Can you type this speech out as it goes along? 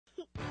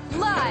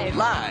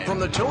Live from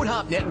the Toad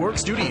Hop Network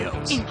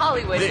studios. In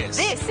Hollywood,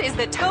 This is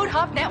the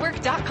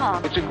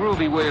ToadHopNetwork.com. It's a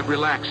groovy way of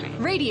relaxing.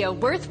 Radio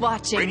worth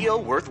watching. Radio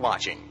worth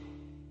watching.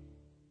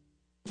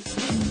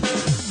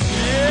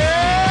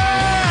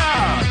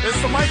 Yeah!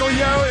 It's the Michael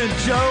Yo and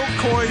Joe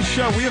Coy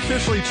Show. We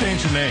officially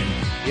changed the name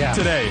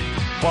today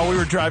while we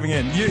were driving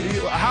in.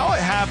 How it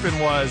happened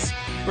was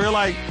we were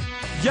like,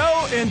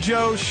 Yo and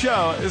Joe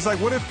Show. It's like,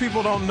 what if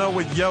people don't know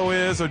what Yo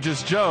is or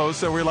just Joe?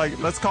 So we're like,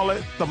 let's call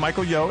it the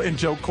Michael Yo and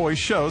Joe Coy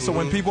Show. So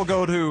when people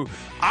go to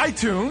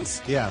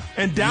iTunes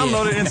and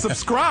download it and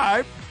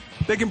subscribe,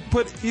 they can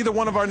put either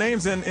one of our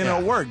names in and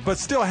it'll work. But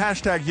still,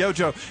 hashtag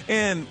YoJo.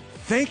 And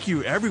thank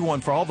you, everyone,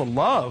 for all the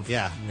love.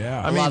 Yeah.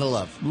 I mean, lot of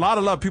love. A lot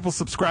of love. People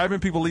subscribing,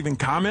 people leaving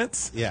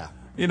comments. Yeah.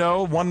 You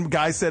know, one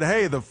guy said,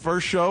 hey, the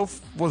first show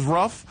was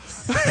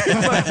rough,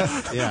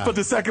 but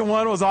the second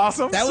one was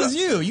awesome. That was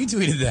you. You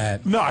tweeted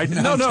that. No, I did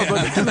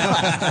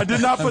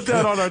not put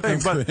that on our thing.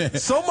 But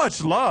so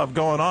much love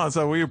going on,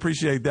 so we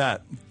appreciate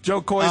that.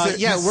 Joe Coy,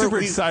 we're super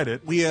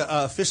excited. We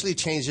officially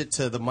changed it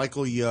to the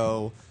Michael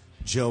Yo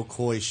Joe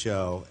Coy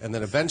Show, and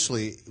then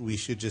eventually we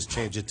should just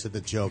change it to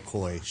the Joe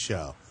Coy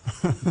Show.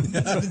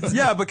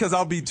 Yeah, because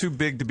I'll be too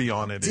big to be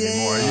on it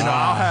anymore. You know,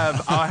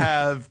 I'll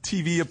have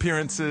TV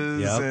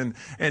appearances,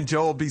 and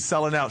Joe will be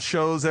selling out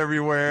shows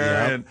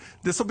everywhere, and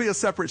this will be a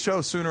separate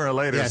show sooner or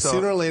later. Yeah, so.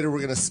 Sooner or later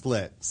we're gonna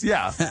split.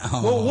 Yeah,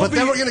 but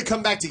then we're gonna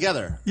come back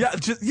together. Yeah,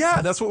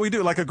 that's what we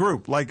do, like a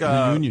group, like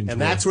and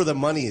that's where the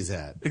money is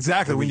at.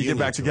 Exactly, when you get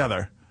back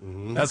together.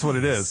 That's what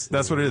it is.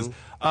 That's what it is.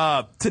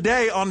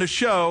 Today on the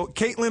show,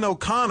 Caitlin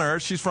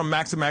O'Connor, she's from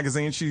Maxim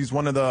Magazine. She's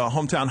one of the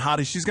hometown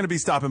hotties. She's going to be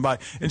stopping by,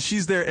 and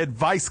she's their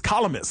advice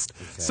columnist.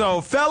 Okay.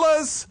 So,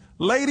 fellas,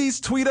 ladies,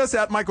 tweet us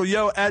at Michael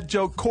Yo, at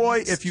Joe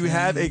Coy if you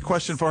have a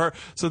question for her.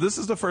 So this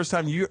is the first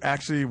time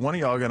one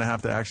of y'all are going to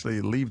have to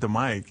actually leave the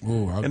mic.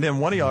 And then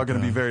one of y'all are going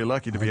to be very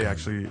lucky to be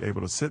actually able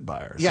to sit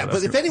by her. Yeah, so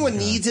but if anyone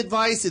needs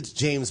advice, it's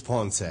James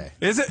Ponce.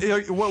 Is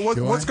it?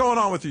 What's going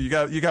on with you?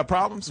 You got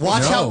problems?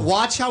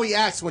 Watch how he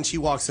acts when she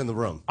walks in the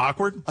room.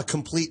 Awkward? A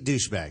complete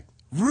douchebag.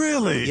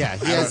 Really? Yeah,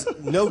 he has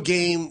no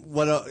game.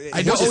 No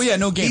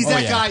game.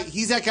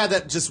 He's that guy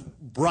that just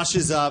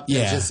brushes up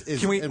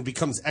and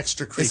becomes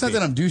extra creepy. It's not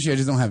that I'm douchey, I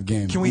just don't have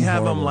game. Can we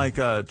have him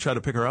try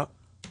to pick her up?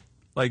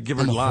 Like give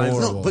her lines?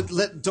 No,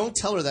 but don't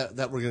tell her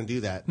that we're going to do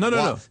that.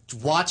 No.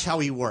 Watch how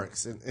he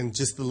works and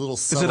just the little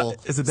subtle.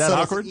 Is it that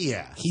awkward?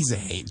 Yeah.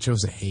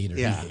 Joe's a hater.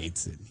 Yeah. He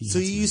hates it. So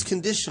you use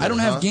conditioner. I don't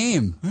have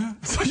game. No.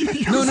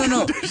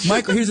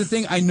 Michael, here's the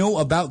thing. I know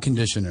about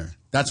conditioner.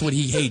 That's what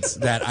he hates,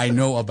 that I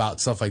know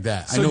about stuff like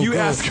that. So you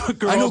ask a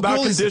girl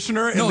about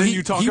conditioner and then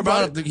you talk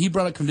about it? He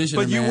brought up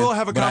conditioner, but you will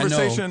have a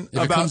conversation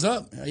about... If it comes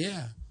up,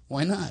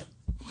 why not?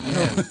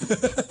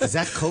 Is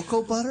that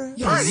cocoa butter?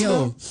 Yeah,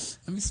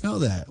 let me smell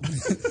that.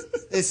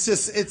 It's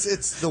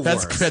the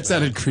worst. That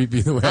sounded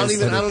creepy the way I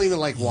said it. I don't even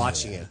like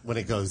watching it when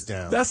it goes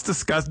down. That's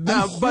disgusting.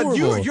 Now, but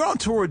you're on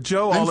tour with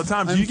Joe all the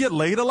time. Do you get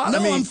laid a lot?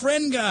 No, I'm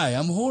friend guy.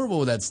 I'm horrible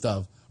with that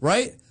stuff.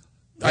 Right?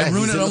 I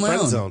ruin it on my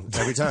own. Zone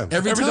every time.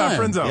 Every time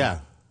friend zone. Yeah.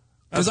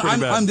 Because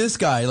I'm this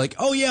guy, like,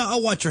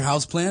 I'll watch your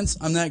house plants.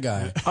 I'm that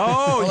guy.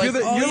 Oh,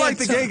 you're like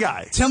the gay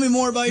guy. Tell me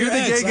more about your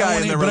ex. You're the gay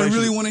guy in the relationship. But I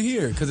really want to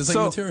hear because it's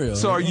like material.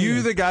 So are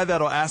you the guy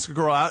that'll ask a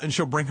girl out and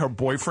she'll bring her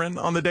boyfriend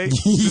on the date?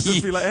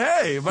 Just be like,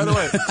 hey, by the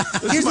way,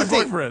 this is my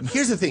boyfriend.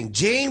 Here's the thing.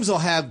 James will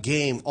have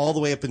game all the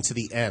way up into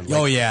the end.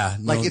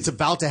 Like, it's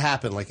about to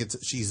happen. Like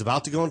she's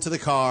about to go into the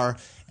car,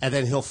 and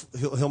then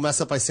he'll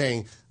mess up by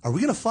saying, "Are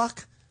we gonna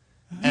fuck?"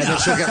 And then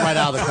she'll get right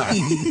out of the car.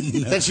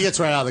 Then she gets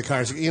right out of the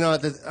car. You know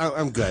what?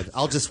 I'm good.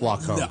 I'll just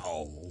walk home.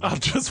 No. I'll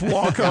just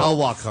walk home. I'll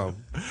walk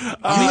home. You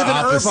live in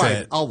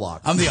Irvine. I'll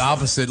walk. I'm the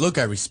opposite. Look,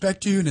 I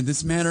respect you, and in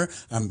this manner,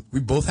 we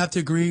both have to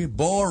agree.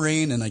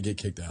 Boring, and I get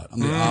kicked out. I'm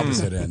the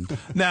opposite end.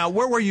 Now,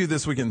 where were you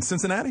this weekend?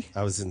 Cincinnati?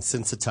 I was in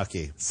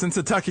Cincinnati.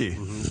 Cincinnati.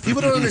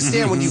 People don't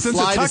understand when you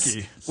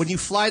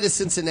fly to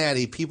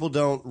Cincinnati. People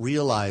don't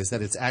realize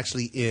that it's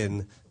actually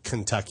in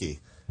Kentucky,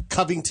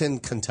 Covington,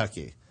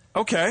 Kentucky.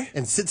 Okay.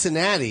 And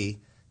Cincinnati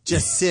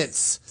just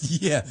sits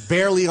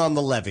barely on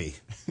the levee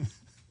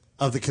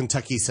of the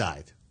Kentucky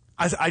side.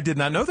 I did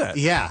not know that.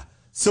 Yeah.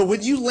 So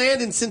when you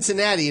land in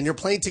Cincinnati and your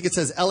plane ticket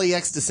says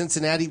LAX to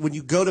Cincinnati, when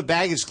you go to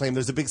baggage claim,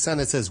 there's a big sign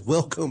that says,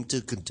 "Welcome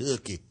to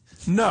Kentucky."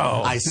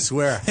 No. I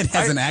swear. It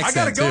has an accent,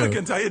 I got to go to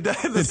Kentucky.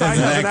 The sign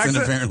has an accent,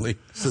 apparently.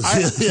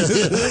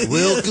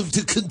 Welcome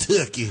to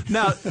Kentucky.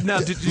 Now,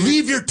 did you...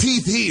 Leave your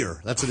teeth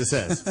here. That's what it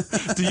says.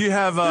 Do you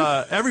have...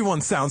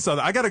 everyone sounds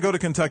southern. I got to go to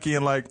Kentucky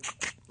in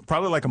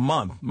probably a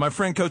month. My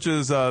friend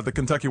coaches the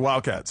Kentucky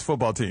Wildcats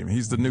football team.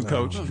 He's the new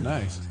coach. Oh,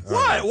 nice.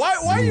 Why?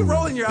 Why are you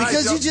rolling your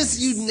eyes?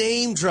 Because you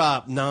name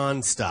drop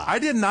nonstop. I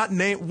did not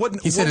name...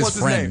 What was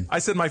his name? I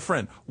said my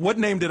friend. What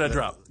name did I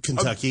drop?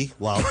 Kentucky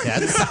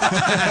Wildcats.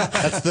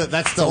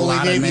 That's the only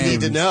name you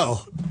need to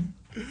know.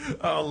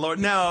 Oh, Lord.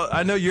 Now,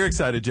 I know you're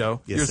excited,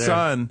 Joe. Yes, your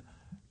son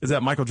is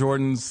at Michael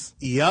Jordan's...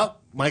 Yep.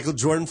 Michael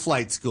Jordan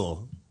Flight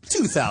School.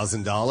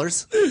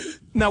 $2,000.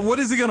 Now, what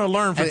is he going to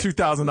learn for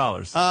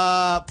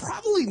 $2,000?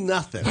 Probably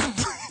nothing.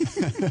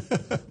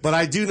 But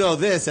I do know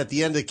this: at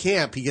the end of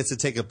camp, he gets to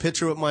take a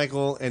picture with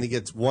Michael, and he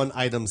gets one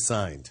item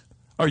signed.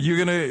 Are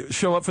you going to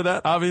show up for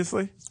that?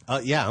 Obviously.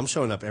 Yeah, I'm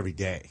showing up every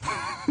day.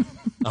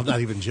 I'm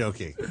not even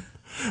joking.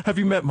 Have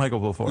you met Michael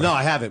before? No,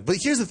 I haven't. But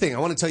here's the thing: I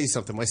want to tell you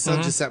something. My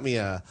son just sent me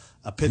a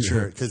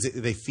picture because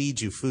they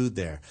feed you food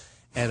there.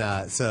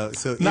 And so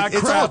not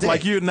it's crap all day.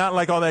 like you, not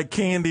like all that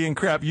candy and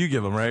crap you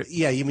give them, right?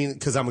 Yeah, you mean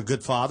because I'm a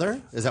good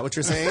father? Is that what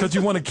you're saying? Because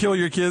you want to kill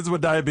your kids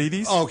with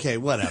diabetes? Okay,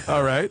 whatever.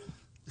 All right.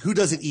 Who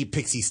doesn't eat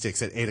pixie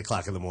sticks at 8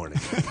 o'clock in the morning?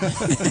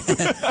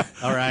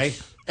 All right,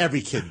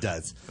 every kid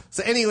does.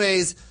 So,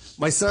 anyways,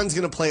 my son's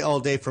gonna play all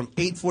day from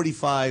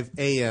 8:45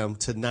 a.m.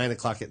 to 9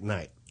 o'clock at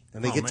night,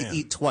 and they get to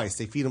eat twice.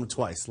 They feed him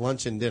twice,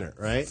 lunch and dinner,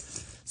 right?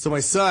 So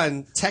my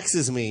son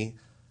texts me,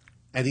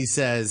 and he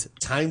says,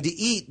 "Time to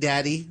eat,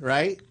 Daddy,"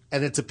 right?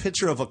 And it's a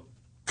picture of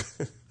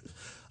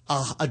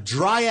a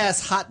dry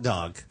ass hot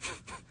dog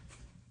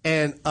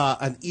and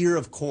an ear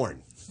of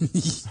corn.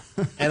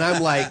 And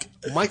I'm like,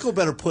 Michael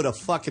better put a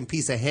fucking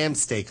piece of ham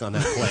steak on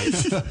that plate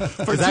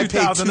because I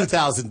paid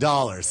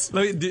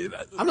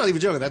 $2,000. I'm not even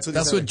joking. That's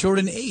what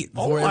Jordan ate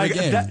before my every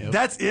game. God.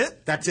 That's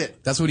it? That's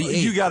it. That's what he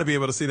ate. You got to be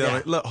able to see that. Yeah.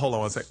 Like, look, hold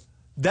on one second.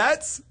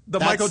 That's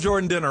Michael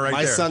Jordan dinner right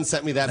my there. My son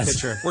sent me that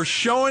picture. We're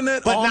showing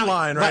it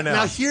online right now.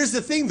 Now, here's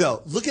the thing,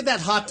 though. Look at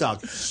that hot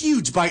dog.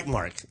 Huge bite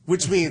mark,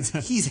 which means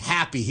he's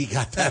happy he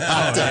got that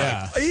hot dog.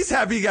 Yeah. He's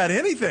happy he got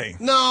anything.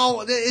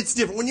 No, it's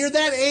different. When you're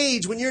that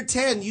age, when you're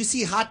 10, you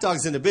see hot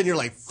dogs in the bin, you're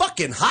like,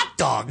 fucking hot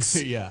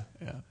dogs. Yeah.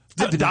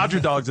 Dodger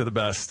dogs are the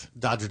best.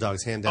 Dodger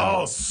dogs, hand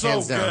down. Oh, so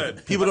hands down.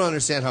 good. People don't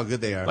understand how good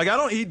they are. Like, I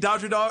don't eat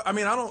Dodger dog. I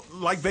mean, I don't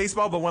like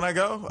baseball, but when I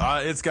go,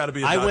 it's got to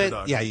be a Dodger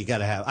dog. Yeah, you got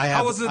to have.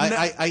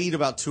 I eat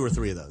about 2 or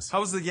 3 of those. How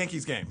was the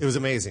Yankees game? It was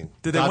amazing.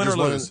 Did they win or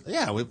lose?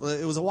 Yeah, it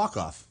was a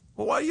walk-off.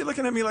 Well, why are you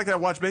looking at me like I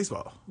watch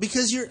baseball?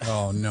 Because you're...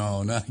 Oh,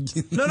 no. No.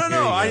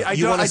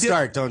 You want to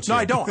start, don't you? No,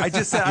 I don't. I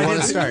just said I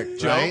didn't start,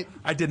 Joe, right?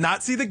 I did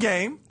not see the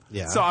game,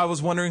 so I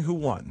was wondering who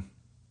won.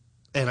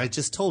 And I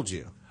just told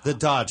you. The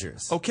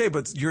Dodgers. Okay,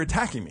 but you're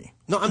attacking me.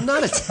 No, I'm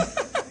not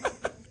attacking.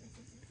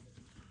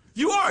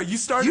 You are. You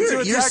started to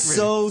attack me. You're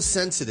so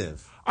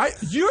sensitive.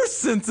 You're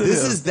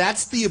sensitive.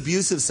 That's the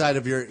abusive side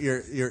of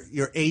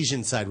your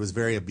Asian side was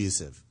very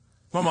abusive.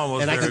 My mom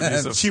was very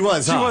abusive. She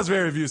was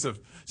very abusive.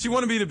 She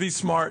wanted me to be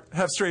smart,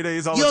 have straight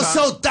A's all the You're time.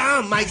 so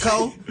dumb,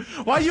 Michael.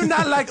 Why you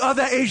not like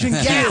other Asian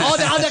kids? Yeah, all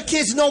the other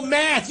kids know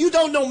math. You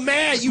don't know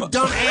math, you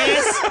dumb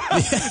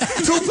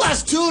ass. 2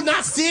 plus 2,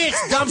 not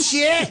 6, dumb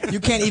shit. You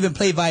can't even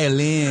play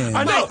violin.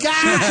 I know. My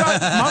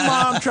God. My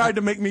mom tried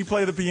to make me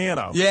play the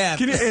piano. Yeah.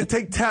 And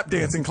take tap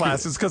dancing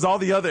classes because all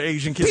the other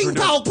Asian kids were Ping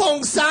doing. Pong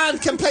Pong San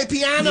can play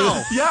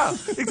piano. Yeah,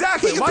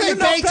 exactly. He can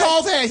play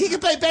Beethoven. He can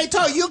play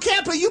Beethoven. You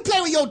can't play. You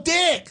play with your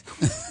dick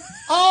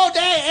all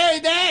day,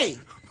 every day.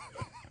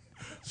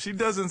 She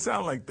doesn't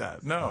sound like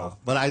that. No.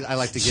 But I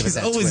like to give it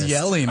that always twist.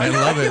 yelling. I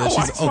love it.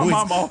 She's my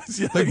mom always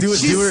yelling. Like,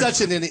 She's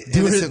such an innocent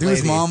do his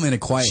lady. mom in a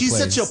quiet She's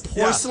place. such a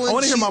porcelain. I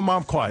want to hear my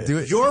mom quiet.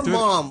 Your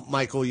mom,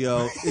 Michael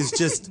Yo, is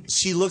just,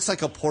 she looks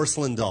like a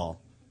porcelain doll.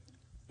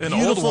 An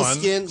Beautiful old one.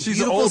 skin. She's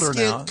beautiful older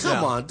skin. now.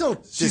 Come on, don't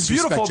She's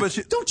disrespect beautiful, your, but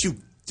she... don't you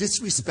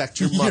disrespect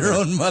your mother, your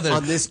own mother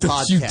on this don't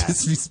podcast. You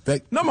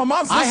disrespect. No, my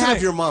mom's I listening.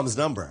 have your mom's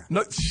number.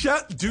 No,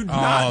 do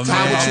not.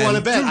 How much you want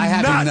to bet? Do I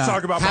have not it.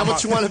 talk about How my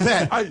much you mom. want to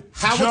bet?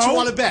 How much you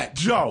want to bet?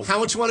 Joe. How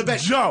much you want to bet?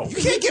 Joe. You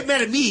can't get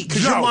mad at me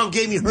because your Joe. mom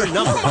gave me her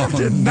number.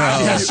 Did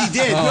not. Yeah, she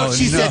did. Oh,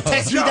 she said, no.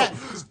 text me Joe.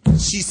 that.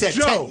 She said,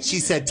 Joe. she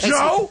said,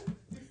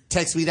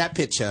 text me that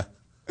picture.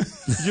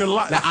 You're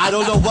lying. Now, I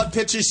don't know what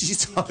picture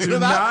she's talking Do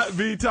about. not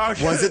be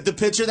talking. Was it the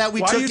picture that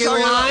we Why took are you in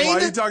talking about- line? Why are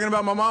you talking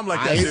about my mom like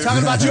that? I ain't dude?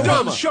 talking about your You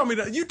don't- mama. Show me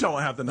that. You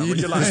don't have the number.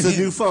 You're It's lying. a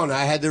new phone.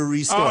 I had to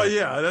restore. Oh,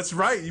 yeah, that's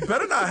right. You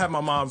better not have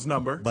my mom's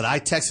number. But I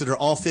texted her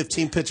all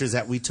 15 pictures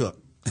that we took.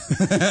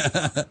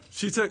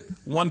 She took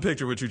one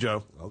picture with you,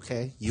 Joe.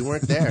 Okay, you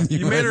weren't there.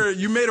 You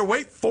made her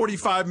wait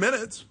 45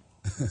 minutes.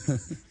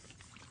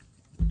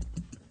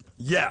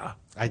 Yeah.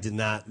 I did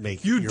not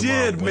make You your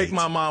did mom make wait.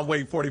 my mom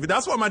wait 40.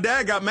 That's why my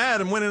dad got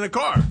mad and went in the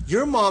car.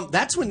 Your mom,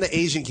 that's when the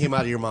Asian came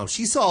out of your mom.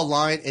 She saw a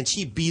line and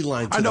she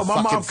beelined to I know the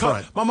my fucking mom.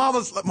 front.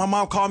 My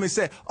mom called me and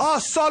said, "Oh,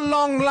 so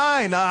long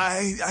line.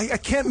 I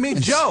can't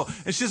meet Joe."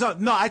 And she's like,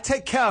 "No, I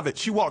take care of it."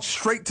 She walked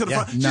straight to the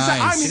Yeah. front. She said,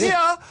 Nice. "I'm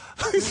here."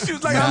 She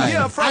was like, "I'm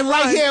here, front I'm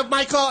right line." here,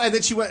 Michael. And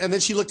then she went, and then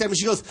she looked at me.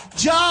 She goes,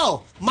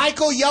 "Joe,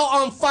 Michael Yo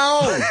on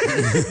phone."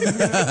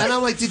 And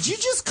I'm like, "Did you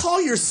just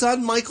call your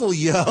son Michael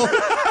Yo?"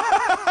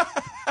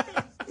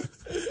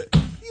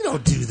 You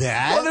don't do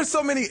that. Well, there's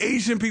so many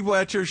Asian people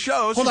at your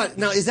shows. Hold on.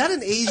 Now, is that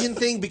an Asian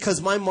thing?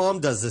 Because my mom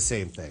does the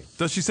same thing.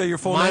 Does she say your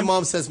full My name?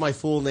 mom says my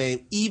full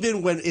name,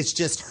 even when it's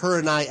just her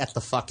and I at the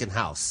fucking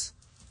house.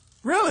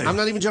 Really? I'm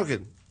not even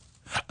joking.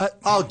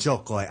 Oh,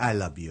 Jokoi, I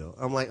love you.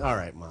 I'm like, all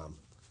right, Mom.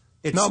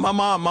 It's, No, my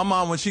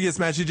mom, when she gets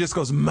mad, she just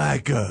goes,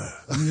 "Micah,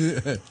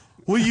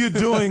 what are you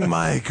doing,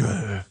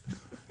 Micah?"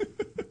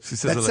 She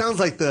says, that sounds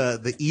like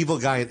the evil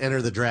guy in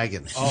Enter the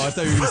Dragon. Oh, I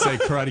thought you were going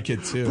to say Karate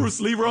Kid 2.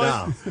 Bruce Leroy.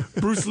 No.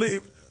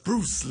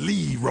 Bruce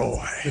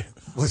Leroy.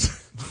 What's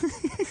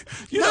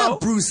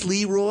Not Bruce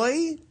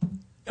Leroy.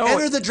 Oh,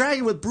 Enter the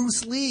Dragon with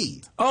Bruce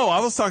Lee. Oh,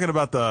 I was talking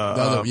about the I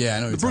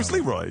know the Bruce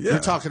Leroy. Yeah. You're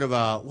talking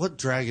about, what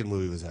Dragon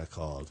movie was that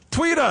called?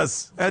 Tweet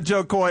us at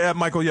Joe Coy at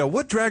Michael Yo.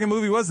 What Dragon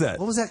movie was that?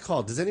 What was that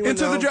called? Does anyone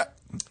Into know? the Dragon.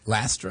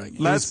 Last Dragon.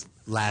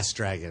 Last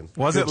Dragon.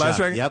 Was Good it Last job.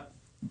 Dragon? Yep.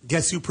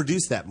 Guess who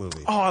produced that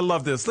movie? Oh, I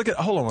love this.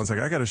 Hold on one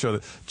second. I got to show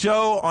this.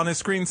 Joe on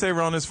his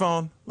screensaver on his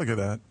phone. Look at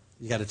that.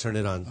 You got to turn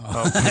it on.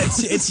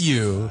 it's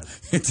you.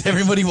 It's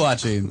everybody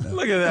watching.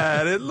 Look at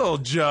that. Little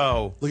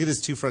Joe. Look at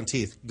his 2 front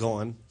teeth. Go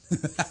on.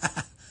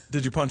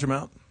 Did you punch him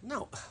out?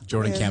 No.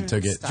 Jordan Camp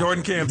took it.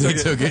 Jordan Camp took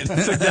it.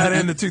 Took that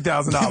into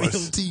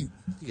 $2,000.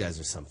 You guys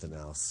are something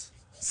else.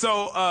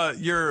 So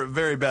you're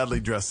very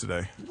badly dressed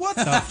today. What?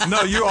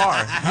 No, you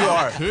are. You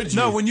are. Could you?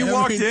 No, when you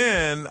walked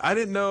in, I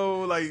didn't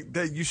know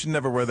that you should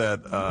never wear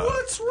that.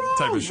 What's wrong?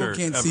 Type of People shirt.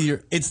 can't ever. see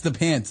it's the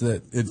pants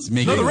that it's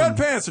making. No, the red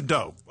pants are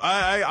dope.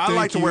 I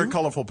like to wear you.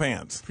 colorful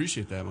pants.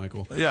 Appreciate that,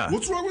 Michael. Yeah.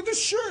 What's wrong with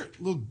this shirt?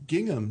 Little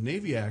gingham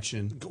Navy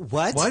action.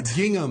 What?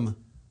 Gingham.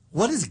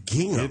 What is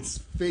gingham? It's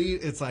fade.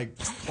 It's like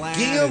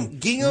plaid.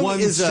 Gingham one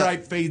is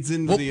stripe fades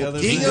into the other.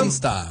 Gingham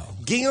style.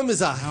 Gingham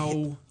is a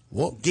How?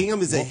 Gingham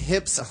is a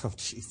hips. Oh,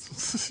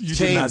 jeez. You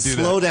did not James, do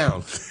slow that.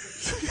 down.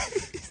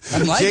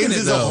 I'm liking James it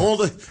is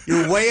though.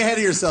 You're way ahead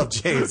of yourself,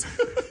 James.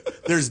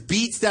 There's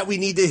beats that we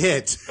need to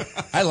hit,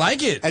 I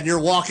like it. and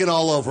you're walking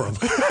all over them.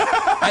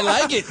 I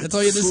like it. That's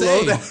all you had to Slow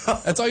say.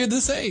 down. That's all you had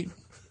to say.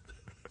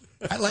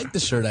 I like the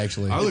shirt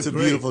actually. I It's look a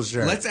great. beautiful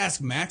shirt. Let's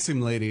ask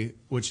Maxim lady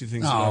what she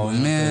thinks. Oh about my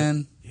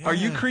man, Are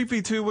you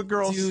creepy too with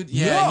girls? dude.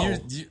 Yeah.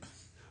 No.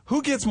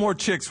 Who gets more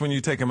chicks when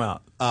you take them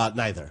out?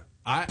 Neither.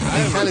 I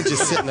Kind of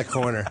just sit in the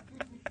corner.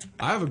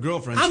 have a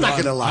girlfriend. I'm so not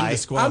gonna lie. I'm not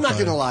disqualified,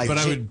 gonna lie. But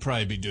I Jim- would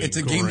probably be doing. It's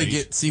a game to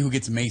great. see who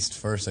gets maced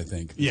first. I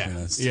think. between Yeah.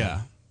 us.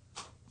 Yeah.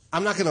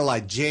 I'm not gonna lie.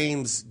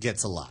 James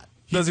gets a lot.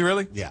 Does he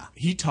really? Yeah.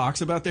 He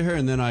talks about the hair,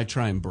 and then I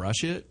try and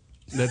brush it.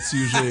 That's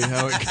usually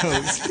how it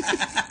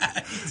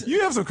goes.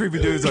 You have some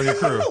creepy dudes on your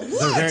crew.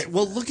 They're very,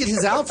 well, look at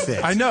his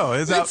outfit. I know.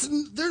 His out.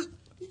 You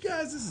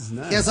guys, this is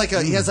nice. He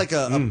has like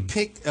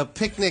a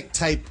picnic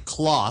type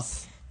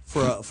cloth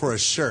for a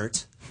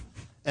shirt,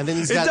 and then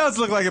he's It got does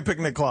look like a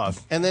picnic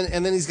cloth. and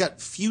then he's got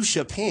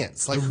fuchsia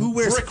pants. Like who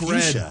wears Brick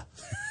red. fuchsia?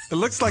 It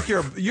looks like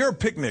you're a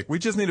picnic. We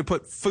just need to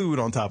put food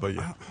on top of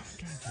you.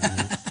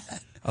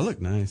 I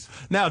look nice.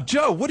 Now,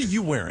 Joe, what are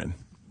you wearing?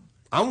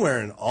 I'm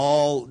wearing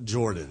all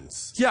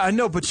Jordans. Yeah, I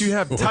know, but you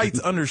have tights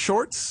under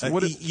shorts.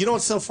 What is, You know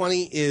what's so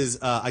funny is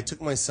I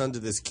took my son to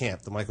this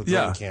camp, the Michael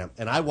Jordan Yeah. camp,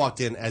 and I walked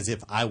in as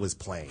if I was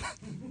playing.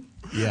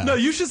 Yeah. no,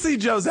 you should see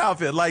Joe's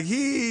outfit. Like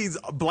he's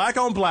black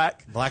on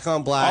black. Black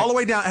on black. All the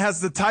way down, has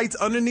the tights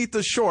underneath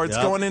the shorts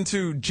Yep. going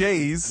into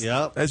J's,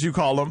 Yep. as you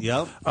call them.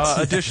 Yep.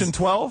 Edition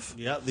 12.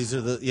 Yeah, these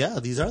are the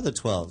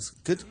 12s.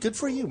 Good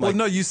for you, Mike. Well,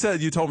 no, you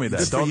told me that.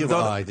 Good for you.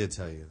 Don't- Oh, I did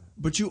tell you.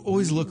 But you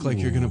always look like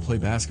you're going to play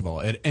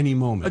basketball at any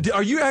moment.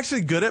 Are you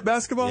actually good at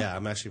basketball? Yeah,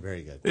 I'm actually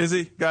very good. Is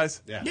he,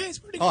 guys? Yeah. Yeah, it's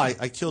pretty. Oh,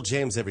 I kill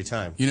James every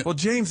time. Well,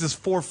 James is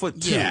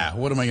 4'2". Yeah.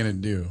 What am I gonna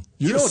do?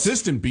 Your know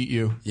assistant beat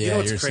you. Yeah. You know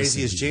what's your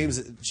crazy is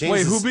assistant. James.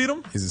 Wait, is, who beat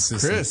him? His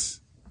assistant. Chris.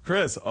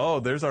 Chris. Oh,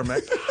 there's our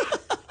Mex.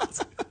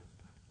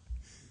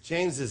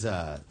 James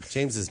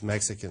is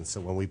Mexican, so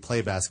when we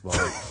play basketball,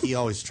 he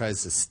always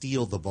tries to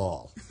steal the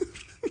ball.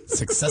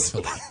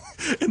 Successfully.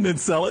 and then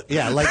sell it.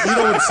 Yeah, like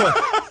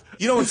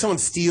you know when someone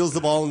steals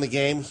the ball in the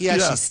game, he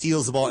actually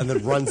steals the ball and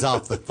then runs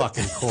off the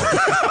fucking court.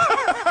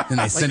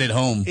 And I send it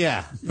home.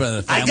 Yeah, For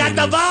the I got the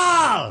family.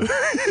 ball.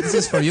 This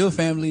is for you,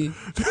 family.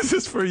 This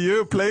is for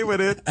you. Play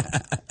with it.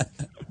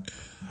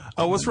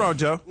 Oh, what's wrong,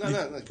 Joe? No, go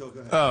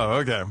ahead. Oh,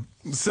 okay.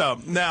 So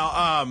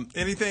now,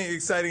 anything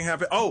exciting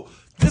happen? Oh,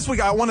 this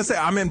week I want to say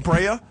I'm in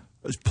Brea,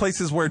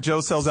 places where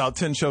Joe sells out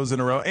 10 shows in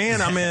a row,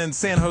 and I'm in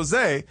San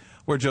Jose,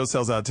 where Joe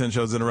sells out 10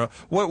 shows in a row.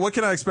 What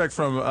can I expect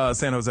from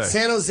San Jose?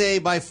 San Jose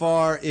by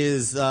far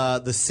is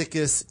the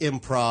sickest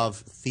improv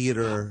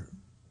theater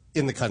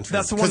in the country.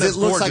 That's the one 'Cause that's it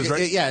looks gorgeous, like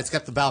right? yeah, it's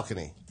got the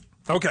balcony.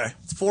 Okay.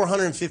 It's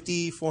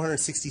 450,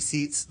 460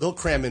 seats. They'll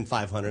cram in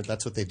 500.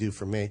 That's what they do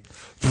for me.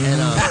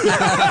 And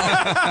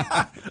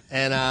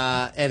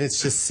and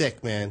it's just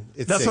sick, man.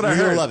 It's That's sick. what I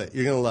You're heard. gonna love it.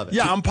 You're gonna love it.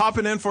 Yeah, I'm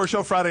popping in for a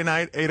show Friday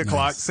night, 8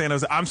 o'clock, San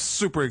Jose. I'm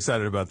super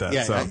excited about that.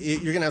 Yeah, so.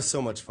 you're gonna have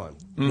so much fun.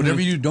 Whatever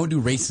you do, don't do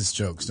racist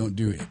jokes. Don't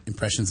do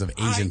impressions of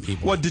Asian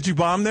people. What, did you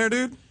bomb there,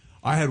 dude?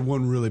 I had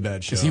one really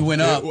bad show. he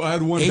went up, I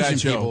had one Asian bad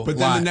show. people, But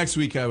then why? the next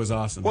week I was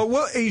awesome. Well,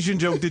 what Asian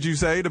joke did you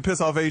say to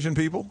piss off Asian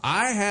people?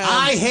 I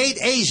I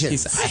hate Asians. He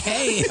said,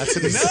 hey, That's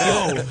what he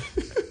said.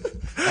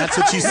 That's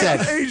what you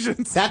said.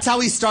 Asians. That's how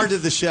he started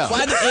the show.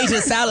 why do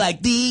Asians sound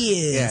like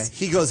this? Yeah,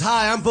 he goes,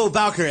 "Hi, I'm Bo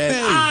Bowker, and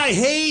I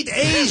hate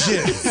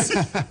Asians."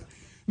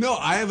 No,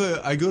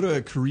 I go to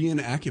a Korean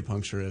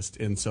acupuncturist,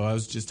 and so I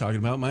was just talking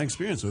about my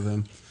experience with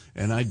him,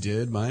 and I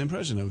did my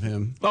impression of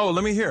him. Oh,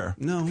 let me hear.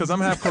 No. Because I'm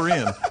half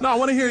Korean. No, I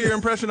want to hear your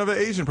impression of an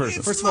Asian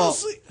person. First of all,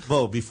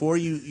 Bo, before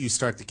you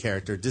start the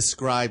character,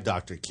 describe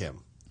Dr.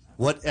 Kim.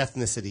 What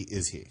ethnicity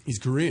is he? He's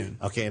Korean.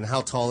 Okay, and how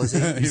tall is he?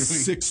 He's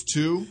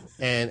 6'2",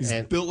 and he's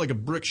built like a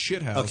brick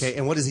shithouse. Okay,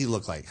 and what does he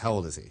look like? How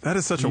old is he? That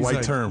is such a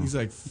white term. He's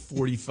like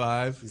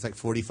 45. He's like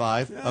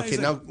 45. Yeah, okay, he's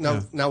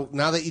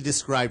now that you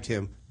described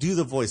him, do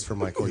the voice for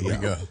Michael. Here we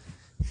go.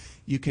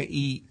 You can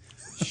eat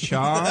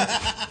shark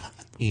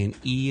and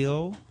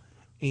eel,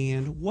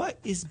 and what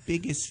is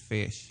biggest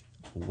fish?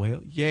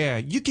 Whale. Yeah,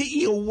 you can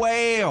eat a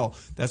whale.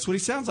 That's what he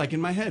sounds like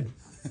in my head.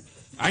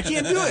 I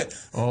can't do it.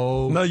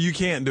 Oh, No, you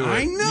can't do it.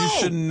 I know. You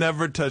should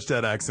never touch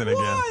that accent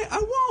again. why?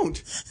 I won't.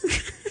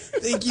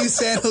 Thank you,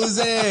 San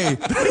Jose.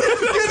 Good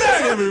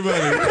night,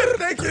 everybody.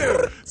 Thank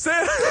you.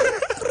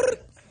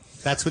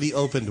 That's what he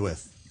opened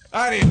with.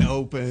 I didn't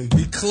open.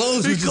 He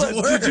closed with his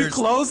words. Did you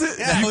close it?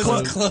 That was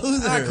a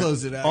closer. I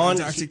closed it out.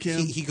 Dr. He, Kim.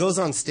 he goes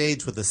on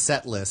stage with a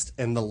set list,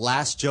 and the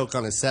last joke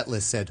on his set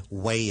list said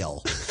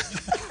whale.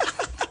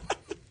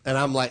 And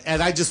I'm like,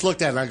 and I just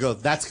looked at it and I go,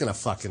 that's gonna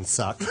fucking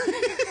suck.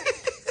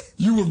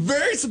 You were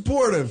very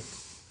supportive.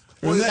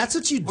 Well, that's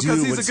what you do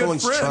Because he's when a good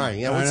someone's friend. trying.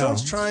 Yeah, I when know.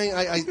 someone's trying,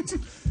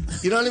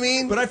 you know what I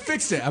mean? But I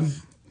fixed it.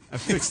 I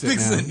fixed it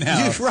Fix now. it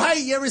now. You,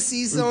 right? You ever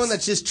see someone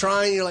that's just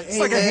trying? You're like, hey, It's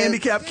like man, a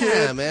handicapped kid.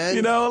 Yeah, man.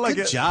 You know, like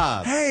good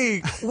job.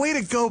 Hey, way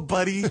to go,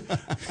 buddy.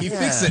 He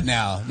fixed it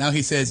now. Now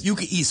he says, you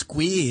can eat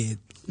squid.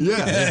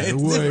 Yeah, It's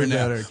way different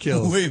now. better.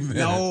 Kills. Way better.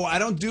 No, I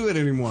don't do it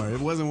anymore. It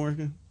wasn't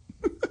working.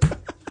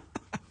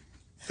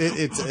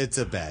 It's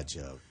a bad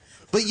joke.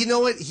 But you know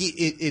what?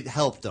 It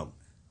helped him.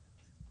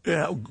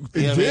 Yeah.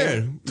 It Yeah,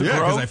 did. man. Yeah, grow?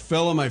 because I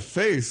fell on my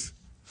face.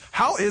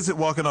 How is it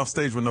walking off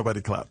stage when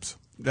nobody claps?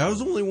 That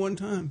was only one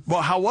time.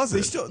 Well, how was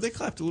it? They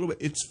clapped a little bit.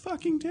 It's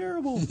fucking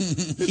terrible.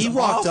 He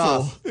walked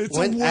awful. off. It's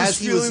when- the as worst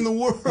he feeling was- in the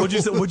world.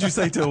 What'd you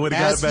say to him when he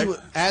got it back?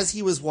 As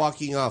he was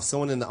walking off,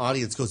 someone in the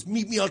audience goes,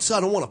 "Meet me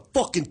outside. I want to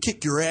fucking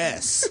kick your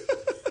ass."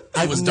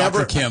 It was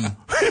Dr. Kim.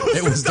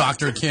 It was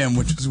Dr. Kim,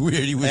 which was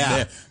weird. He was Yeah.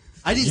 there.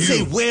 I didn't You,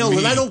 say whale, me.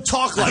 and I don't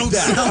talk like I don't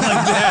that. sound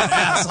like that,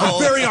 asshole.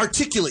 I'm very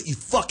articulate, you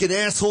fucking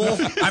asshole.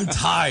 I'm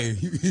Thai,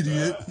 you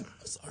idiot.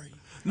 Sorry.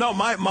 No,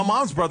 my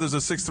mom's brothers are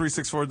 6'3",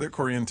 6'4". They're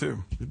Korean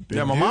too.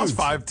 Yeah, my mom's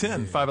dudes.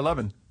 5'10",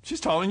 5'11".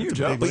 She's taller than you,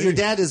 Joe. But your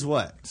dad is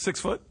what?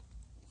 6 foot.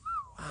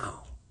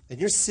 And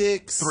you're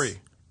 6'3". 3.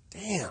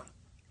 Damn. How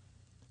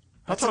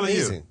That's tall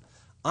amazing.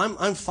 are you?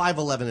 I'm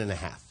 5'11" and a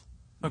half.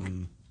 Okay.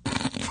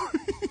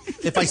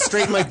 If I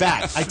straighten my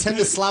back, I tend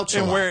to slouch a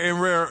And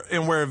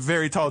lot. wear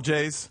very tall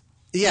J's.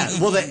 Yeah,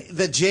 well,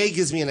 the J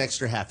gives me an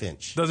extra half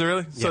inch. Does it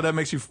really? Yeah. So that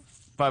makes you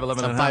 5'11"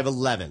 and I'm a half.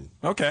 5'11".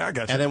 Okay, I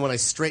got you. And then when I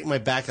straighten my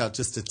back out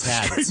just a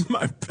tad, it's Straighten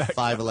my back.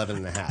 5'11"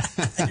 and a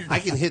half. I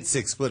can hit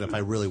 6 foot if I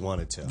really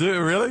wanted to. Do it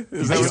really?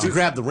 Is I that used what to you,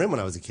 grab the rim when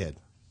I was a kid.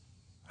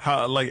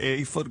 how, like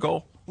 8-foot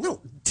goal? No,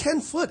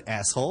 10 foot,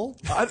 asshole.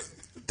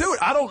 Dude,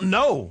 I don't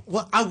know.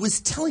 Well, I was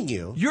telling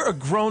you. You're a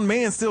grown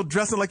man still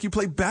dressing like you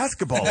play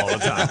basketball all the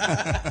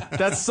time.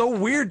 That's so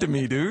weird to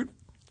me, dude.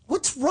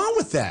 What's wrong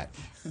with that?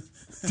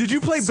 Did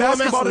you play So I'm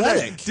basketball today?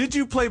 athletic. Did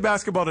you play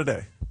basketball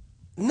today?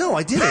 No,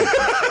 I didn't.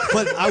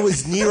 But I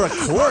was near a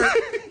court.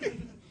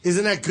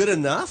 Isn't that good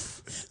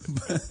enough?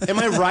 Am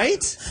I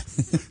right?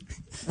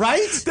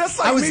 Right? That's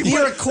like I was me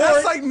near a court.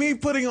 That's like me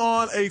putting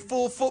on a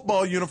full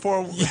football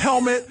uniform,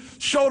 helmet,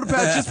 shoulder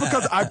pads, just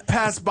because I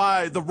passed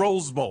by the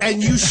Rose Bowl.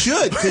 And you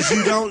should, because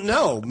you don't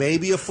know.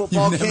 Maybe a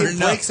football You never game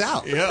know. breaks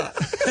out. Yeah.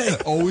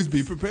 Always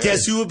be prepared.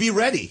 Guess who will be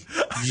ready?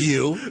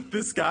 You.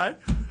 This guy.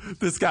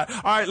 All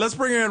right, let's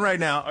bring her in right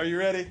now. Are you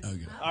ready?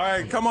 Okay. All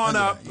right, come on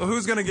up.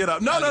 Who's going to get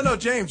up? No,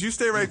 James, you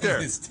stay right there.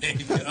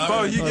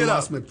 Bo, you get up.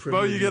 lost my Bo,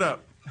 privilege. you get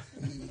up.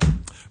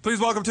 Please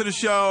welcome to the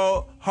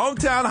show,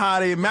 hometown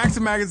hottie,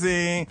 Maxim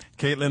Magazine,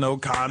 Caitlin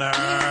O'Connor.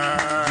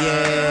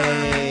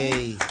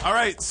 Yay. All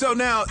right, so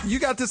now you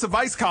got this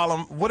advice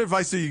column. What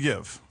advice do you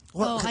give?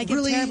 Well, I give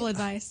really, terrible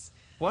advice.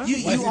 What? You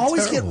is it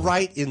always terrible? get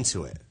right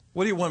into it.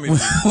 What do you want me to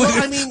do?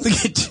 Well, I mean, Look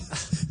at you.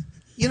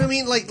 you know what I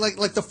mean?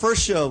 Like the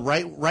first show,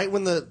 right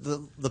when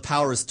the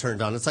power is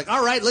turned on, it's like,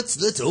 all right,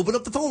 let's open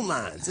up the phone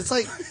lines. It's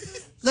like,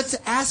 let's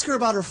ask her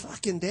about her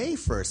fucking day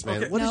first,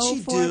 man. Okay. What no did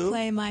she do?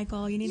 foreplay,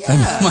 Michael. You need Yeah. to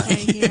foreplay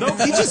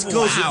here. He just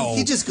goes. Wow.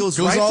 He just goes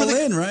Goes right all for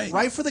the in, right?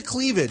 right for the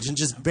cleavage and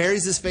just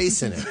buries his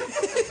face in it.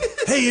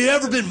 Hey, you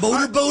ever been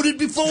motorboated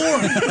before?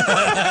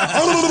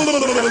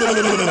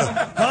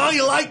 Huh?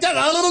 You like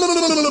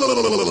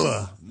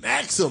that?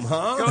 Maxim,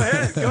 huh? Go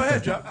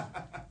ahead, Joe.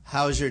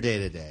 How's your day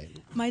today?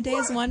 My day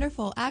is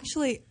wonderful.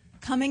 Actually,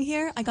 coming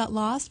here, I got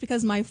lost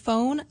because my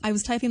phone, I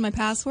was typing my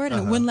password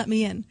and it wouldn't let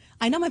me in.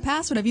 I know my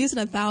password. I've used it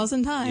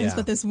 1,000 times, Yeah.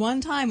 but this one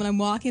time when I'm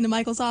walking to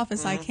Michael's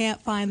office, I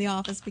can't find the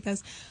office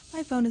because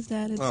my phone is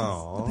dead. It's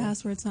the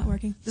password's not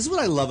working. This is what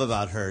I love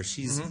about her.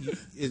 She's.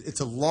 It's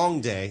a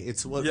long day.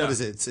 It's what Yeah.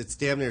 is it? It's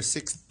damn near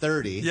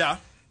 6:30. Yeah.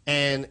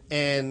 And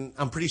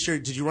I'm pretty sure.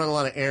 Did you run a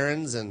lot of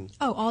errands and?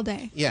 Oh, all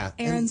day. Yeah.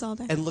 Errands and, all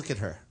day. And look at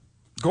her.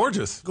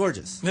 Gorgeous.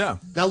 Gorgeous. Yeah.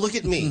 Now look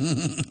at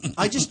me.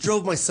 I just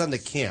drove my son to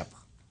camp.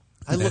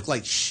 I look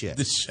like shit.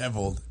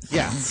 Disheveled.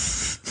 Yeah.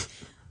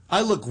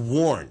 I look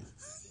worn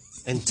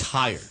and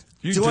tired.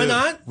 You do I do.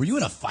 not? Were you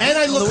in a fight? And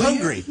I on the look way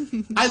hungry.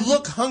 I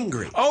look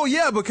hungry. Oh,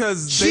 yeah,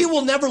 because She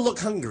will never look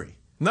hungry.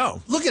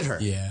 No. Look at her.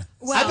 Yeah.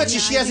 I bet you yeah,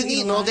 she I hasn't do eat a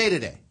eaten all lot. day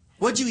today.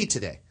 What'd you eat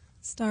today?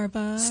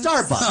 Starbucks.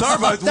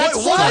 Starbucks. That's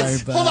What?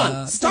 food. Hold on.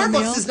 meal.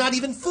 Starbucks is not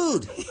even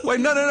food. Wait,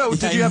 no.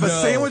 Did I you have a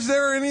know. sandwich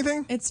there or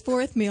anything? It's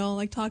fourth meal,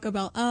 like Taco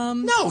Bell.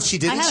 No, she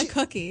didn't. I had She- a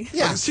cookie.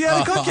 Yeah. She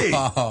had a cookie.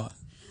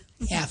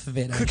 Half of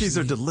it. Cookies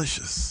are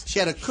delicious. She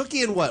had a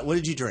cookie and what? What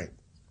did you drink?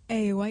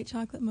 A white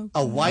chocolate mocha.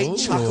 A white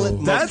chocolate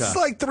mocha. That's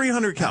like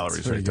 300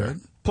 calories pretty right there.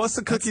 good. Plus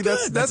the cookie,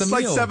 That's good. that's That's a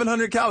like meal.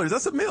 700 calories.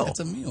 That's a meal. That's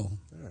a meal.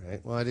 All right.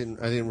 Well, I didn't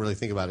really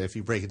think about it. If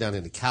you break it down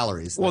into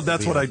calories. Well, that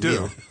that's would what be I a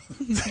do.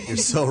 meal. You're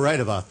so right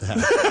about that.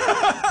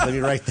 Let me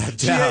write that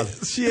down.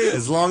 She ate-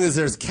 As long as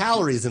there's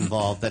calories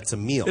involved, that's a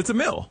meal. It's a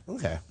meal.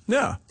 Okay.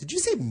 Yeah. Did you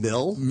say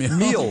mill?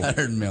 Meal. I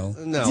heard meal.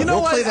 No. You know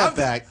don't what? play that I'm-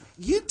 back.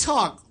 You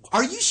talk.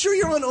 Are you sure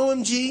you're on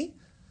OMG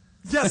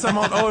Yes, I'm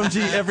on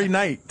OMG every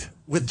night.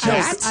 with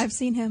Jack? I've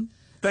seen him.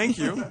 Thank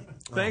you.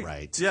 All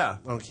right. Yeah.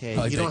 Okay.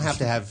 Oh, You don't thank have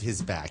to have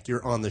his back.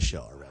 You're on the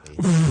show already.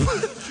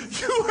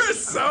 You are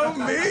so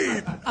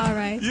mean. All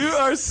right. You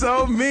are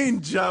so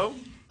mean, Joe.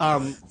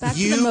 Back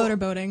to the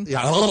motorboating.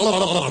 Yeah.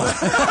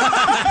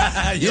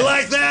 You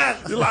like that?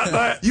 You like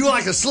that? You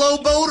like a slow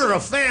boat or a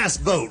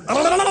fast boat?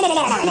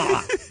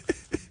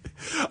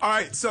 All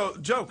right, so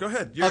Joe, go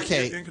ahead. You're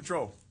in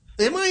control.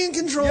 Am I in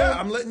control? Yeah,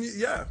 I'm letting you.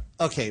 Yeah.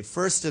 Okay,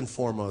 first and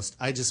foremost,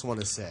 I just want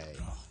to say,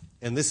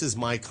 and this is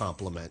my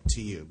compliment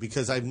to you,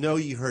 because I know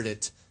you heard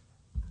it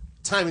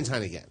time and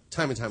time again.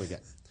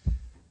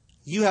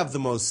 You have the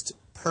most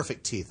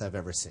perfect teeth I've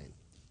ever seen.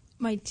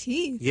 My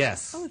teeth.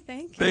 Yes. Oh,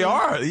 thank you. They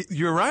are.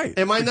 You're right.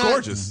 Am I They're not-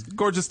 gorgeous?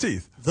 Gorgeous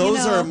teeth. Those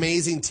You know- are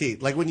amazing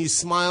teeth. Like when you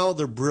smile,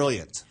 they're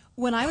brilliant.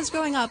 When I was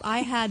growing up, I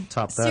had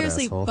Top that,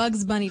 seriously asshole.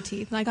 Bugs Bunny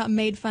teeth, and I got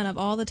made fun of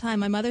all the time.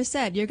 My mother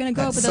said, "You're going to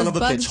grow up with Son those of a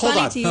Bugs bitch. Hold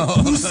Bunny on.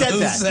 teeth." Who said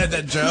that? Who said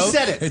that, Joe? Who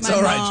said it? It's My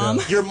all right, mom.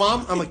 Joe. Your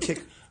mom? I'm going to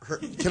kick her.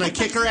 Can I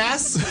kick her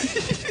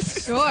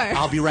ass? Sure.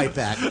 I'll be right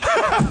back.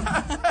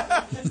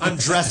 I'm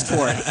dressed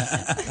for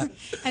it.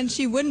 And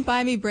she wouldn't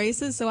buy me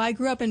braces, so I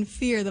grew up in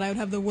fear that I would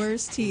have the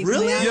worst teeth.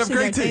 Really? And they You have actually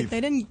great did.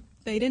 teeth.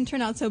 They didn't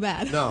turn out so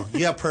bad. No,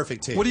 you have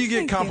perfect teeth. What do you get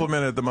Thank you.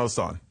 complimented the most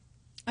on?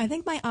 I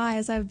think my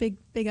eyes. I have big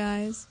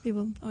eyes.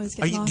 People always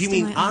get lost Do you in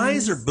mean my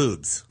eyes or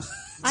boobs?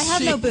 I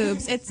have no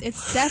boobs.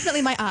 It's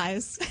definitely my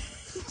eyes.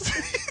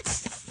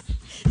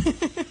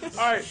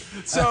 All right,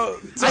 so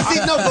I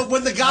think no, but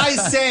when the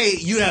guys say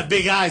you have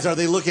big eyes, are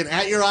they looking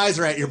at your eyes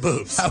or at your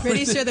boobs?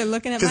 Pretty sure they're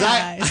looking at my 'Cause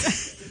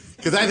eyes.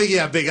 Because I think you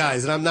have big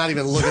eyes, and I'm not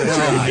even looking at your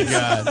Oh, my eyes.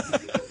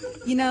 God.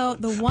 You know,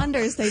 the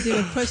wonders they do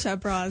with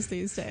push-up bras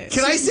these days.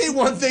 Can I say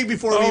one thing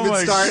before we Oh even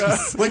my start? God.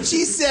 When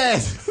she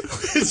said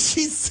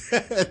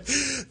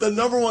the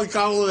number one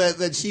compliment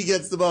that she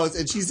gets the most,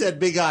 and she said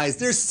big eyes,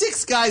 there's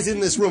 6 guys in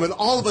this room, and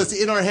all of us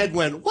in our head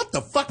went, what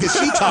the fuck is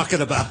she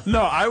talking about?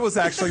 no, I was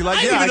actually like,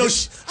 I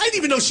didn't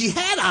even know she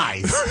had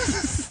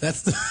eyes.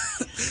 That's the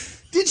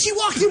Did she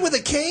walk in with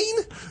a cane?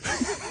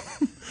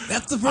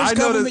 that's the first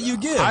compliment you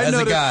give as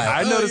a guy.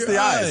 I Oh, noticed your the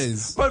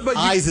eyes, but you,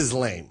 Eyes is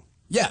lame.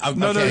 Yeah.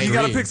 no, okay, you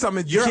got to agreed. pick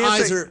something. You Your can't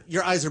eyes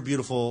say- are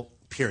beautiful,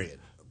 period.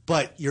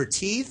 But your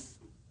teeth,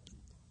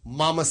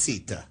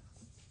 mamacita.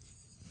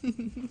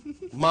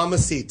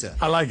 Mamacita.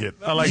 I like it.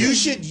 I like You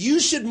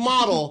it. should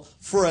model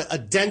for a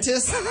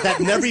dentist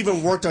that never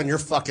even worked on your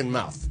fucking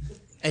mouth.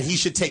 And he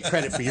should take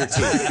credit for your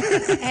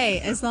teeth. Hey,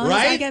 as long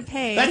Right? as I get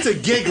paid, That's a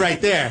gig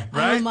right there. I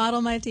right? will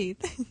model my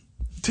teeth.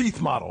 Teeth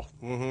model.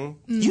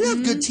 You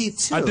have good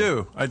teeth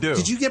too. I do.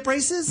 Did you get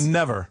braces?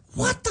 Never.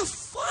 What the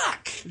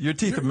fuck? Your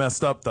teeth are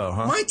messed up though,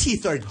 huh? My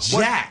teeth are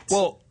jacked.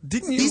 Well,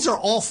 didn't you? These are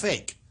all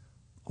fake.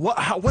 what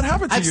happened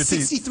I to have your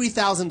teeth?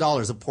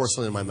 $63,000 of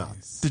porcelain in my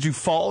mouth. Did you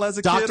fall as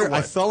a kid? Doctor, or I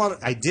what? fell on.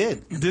 I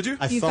did. Did you?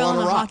 I You fell fell on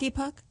on a a rock. hockey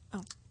puck?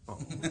 Oh.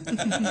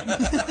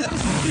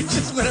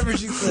 Just whatever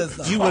she says.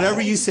 though. You,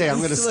 whatever you say, I'm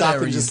going to Just stop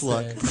whatever and you just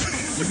look. say.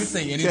 You can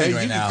say anything Okay,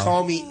 right you now. can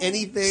call me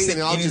anything, Say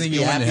and I'll just anything be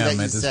you want happy to that him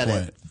you at this said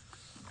point. it.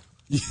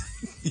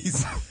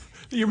 He's-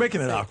 You're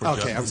making it awkward.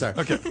 Okay, Joe. I'm sorry.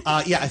 Okay.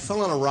 Yeah, I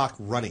fell on a rock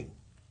running.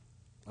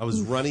 I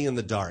was running in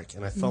the dark,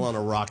 and I fell on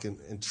a rock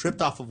and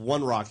tripped off of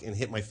one rock and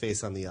hit my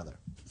face on the other.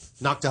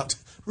 Knocked out.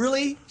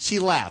 Really? She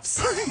laughs.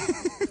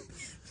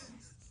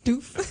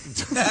 Doof.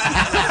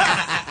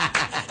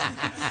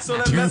 So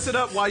that messed it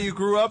up while you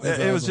grew up.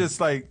 It was awesome. just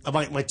like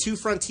My 2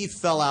 front teeth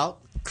fell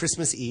out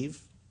Christmas Eve.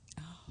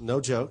 No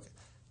joke.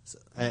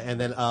 And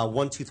then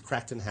one tooth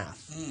cracked in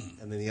half.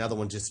 And then the other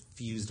one just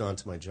fused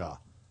onto my jaw.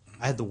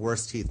 I had the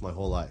worst teeth my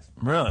whole life.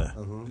 really.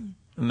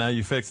 And now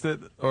you fixed it,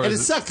 or And it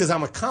is sucked because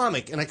I'm a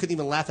comic and I couldn't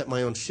even laugh at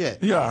my own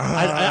shit. Yeah.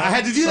 I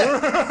had to do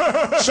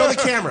that. Show the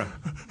camera.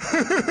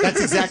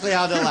 That's exactly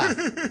how to laugh.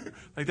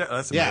 like that?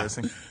 That's Yeah.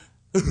 embarrassing.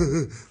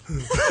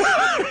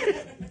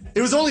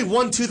 It was only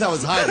one tooth I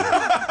was hiding.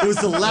 It was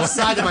the left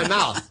side of my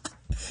mouth.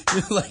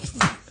 You're like,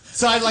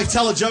 So I'd like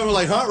tell a joke,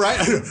 like, huh, right?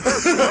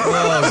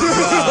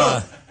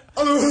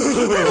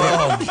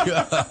 oh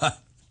god.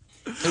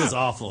 It was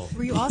awful.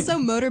 Were you also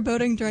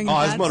motorboating during Oh,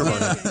 I that? was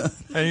motorboating.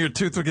 Okay. And your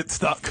tooth would get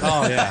stuck.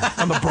 Oh, yeah.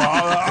 on the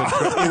bra.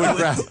 It would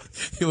grab.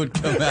 It would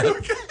come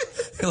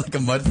out like a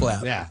mud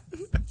flap. Yeah.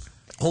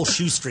 Whole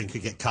shoestring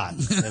could get caught in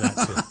that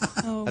tooth.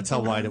 Oh, That's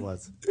how wide it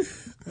was.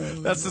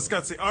 That's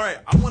disgusting. All right,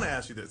 I want to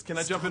ask you this. Can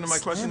I jump into my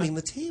question? Slamming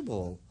the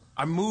table.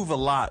 I move a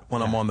lot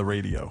when I'm on the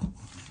radio.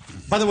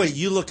 By the way,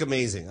 you look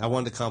amazing. I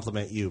wanted to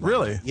compliment you.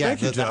 Really? Yeah.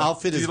 Thank you, the Joe.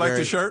 outfit Do is you like very,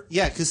 the shirt?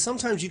 Yeah, because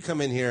sometimes you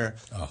come in here.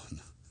 Oh,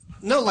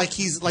 No, like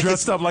he's like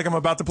Dressed up like I'm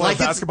about to play a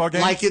basketball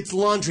game? Like it's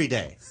laundry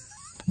day.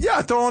 Yeah,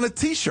 I throw on a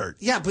T-shirt.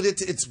 Yeah, but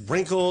it's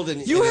wrinkled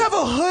and You and have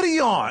a hoodie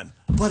on.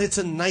 but it's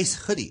a nice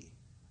hoodie.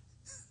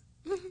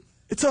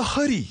 It's a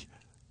hoodie.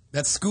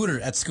 that's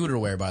scooter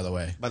wear, by the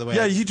way. By the way,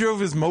 Yeah, he drove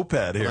his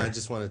moped here. I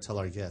just want to tell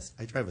our guests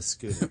I drive a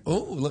scooter.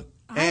 Oh, look.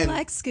 I And-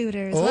 like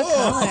scooters. What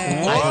color?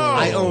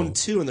 I own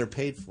 2 and they're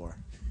paid for.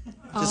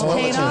 Just All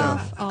wanna paid let you know.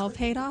 off. All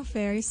paid off.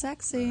 Very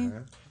sexy.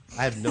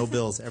 I have no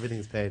bills.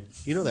 Everything's paid.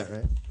 You know that,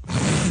 right?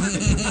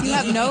 You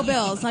have no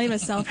bills. Not even a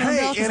cell phone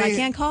bill because I Annie,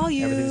 can't call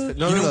Everything's you. paid.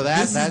 No.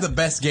 This is the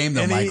best game,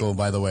 though, and he- Michael.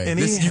 By the way, and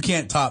he- this, you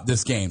can't top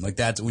this game. Like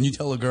that's when you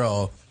tell a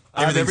girl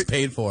everything's every-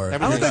 paid for. I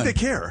don't think they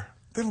care.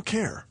 They don't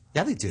care.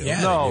 Yeah, they do.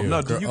 Yeah, No, they do.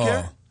 no, do you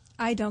care?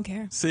 I don't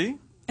care. See?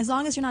 As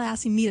long as you're not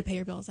asking me to pay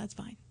your bills, that's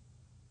fine.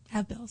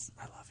 Have bills.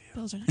 I love you.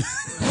 Bills are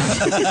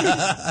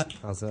nice.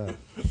 How's that?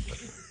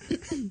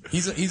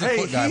 He's a Hey,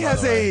 foot guy. he by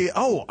has the way.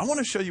 I want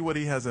to show you what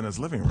he has in his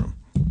living room.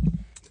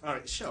 All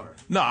right, show her.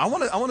 No, I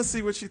want to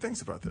see what she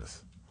thinks about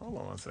this. Hold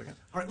on one second.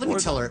 All right, let me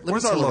tell her. Let me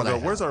Where's tell our her what I logo?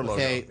 have, Where's our logo?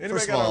 okay? Anybody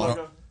First of got our all-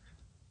 logo?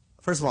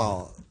 First of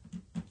all,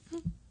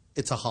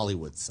 it's a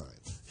Hollywood sign.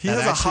 He That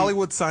has a actually-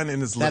 Hollywood sign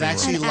in his that living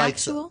actually room. An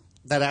lights actual?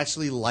 that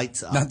actually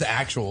lights up. Not the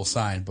actual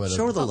sign, but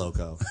Show her the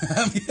logo.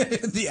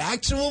 the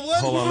actual one.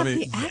 Hold on, let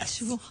me. The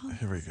actual.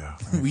 Here we go.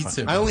 We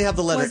too. I only have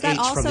the letter Was that H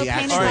from also the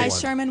painted actual by one.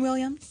 Sherman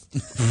Williams?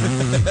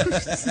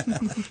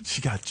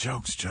 She got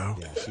jokes, Joe.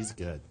 Yeah, she's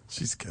good.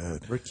 She's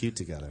good. We're cute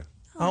together.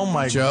 Oh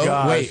my Joe,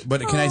 gosh. wait,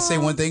 but can I say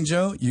one thing,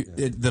 Joe?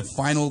 The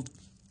final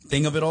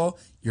thing of it all,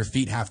 your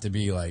feet have to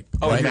be like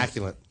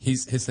immaculate.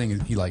 His thing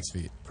is he likes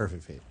feet,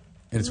 Perfect feet.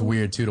 and it's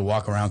weird too to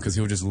walk around because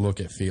he'll just look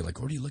at feet like,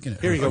 what are you looking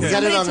at? Here you go. Okay. We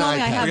got it Somebody on the told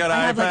me iPad. I We got an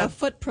have like iPad? a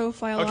foot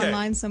profile Okay.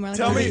 online somewhere. Like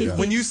Tell me, a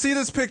when you see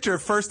this picture,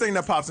 first thing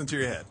that pops into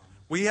your head.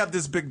 We have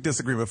this big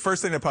disagreement.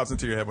 First thing that pops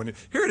into your head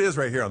here it is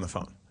right here on the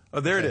phone. Oh,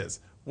 there it is.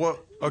 Well,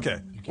 okay.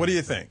 What do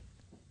you think?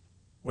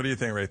 What do you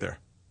think right there?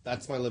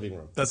 That's my living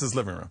room. That's his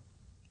living room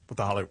with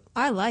the Hollywood.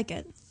 I like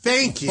it.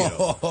 Thank you.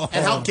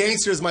 And how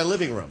gangster is my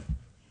living room?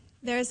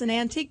 There's an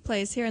antique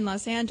place here in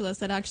Los Angeles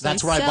that actually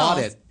That's where I sells. bought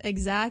it.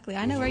 Exactly.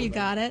 I know where you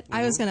got it.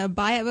 I was going to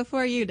buy it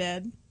before you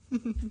did.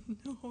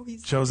 Oh,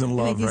 he's- Joe's in I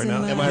love think he's right in now.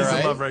 love. Am I He's right?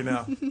 in love right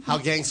now. How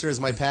gangster is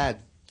my pad?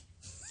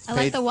 I like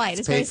paid- the white. it's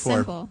It's very paid for.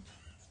 simple.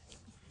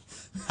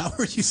 How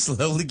are you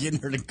slowly getting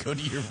her to go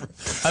to your?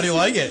 How do you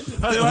like it?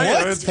 How do you like it?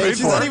 What? It's paid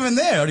She's for. not even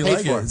there. How do you Paid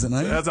like for. it? Is it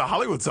nice? That's a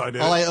Hollywood sign,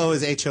 dude. All I owe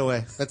is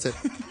HOA. That's it.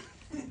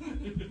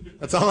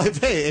 That's all I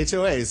pay,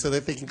 HOA, so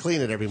that they can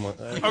clean it every month.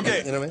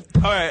 Okay. You know what I mean?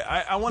 All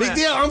right. I want Big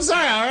deal. I'm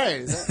sorry. All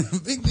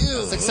right. Big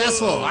deal.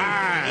 Successful.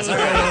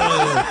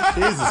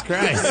 Jesus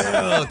Christ.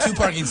 Oh, 2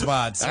 parking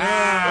spots.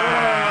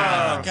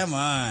 Come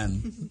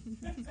on.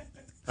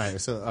 All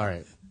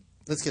right.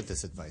 Let's get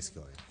this advice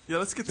going. Yeah,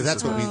 let's get 'Cause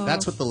this.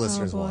 that's what the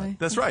listeners boy. want.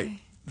 That's right.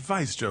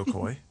 Advice, Joe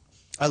Coy.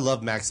 I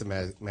love Maxim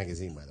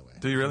magazine, by the way.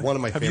 Do you really? One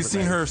of my Have you favorite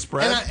seen her magazines.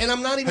 spread? And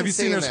I'm not even Have you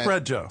seen saying her that.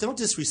 spread, Joe? Don't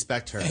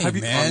disrespect her Hey,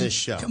 man. on this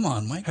show. Come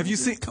on, Mike. Have you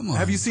seen? Come on.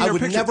 Have you seen I her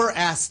would picture? never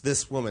ask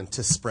this woman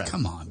to spread.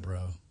 Come on,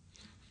 bro.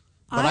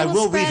 But I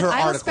will read her I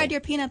will article. spread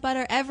your peanut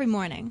butter every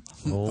morning.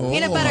 Oh,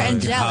 Peanut butter my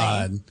and jelly.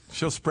 God.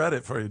 She'll spread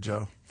it for you,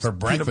 Joe. For Peanut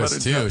butter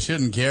breakfast too. jelly.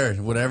 Shouldn't care.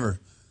 Whatever.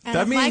 And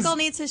That if means- Michael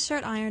needs his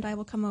shirt ironed, I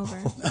will come over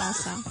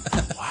also.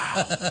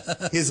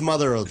 His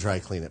mother will dry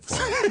clean it for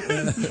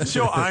him.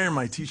 She'll iron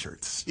my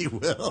T-shirts. She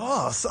will.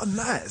 Oh, so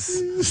nice.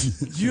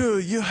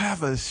 you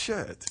have a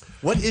shirt.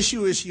 What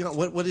issue is she on?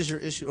 What is your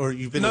issue? Or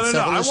you've been No, in no, no.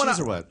 several I issues want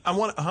or what? I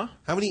want. Huh?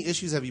 How many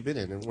issues have you been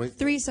in? And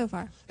 3 so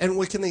far.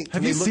 what can they?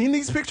 Have you seen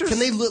these pictures? Can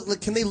they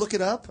look? Can they look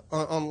it up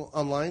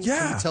online? Can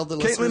Yeah. you tell the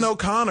Caitlin listeners?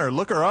 O'Connor.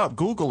 Look her up.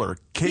 Google her.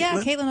 Caitlin.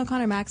 Yeah, Caitlin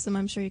O'Connor Maxim.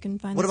 I'm sure you can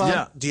find What it. about?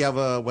 Yeah. Do you have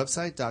a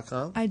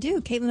website.com? I do.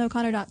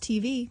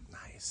 CaitlinO'Connor.tv.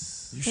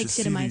 Nice. You should Takes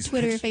you see to my these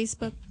Twitter, pictures.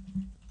 Facebook.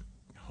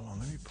 Hold on,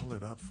 let me pull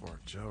it up for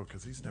Joe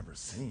because he's never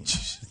seen.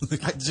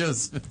 Look at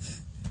just.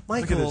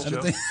 Michael. Look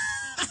at this,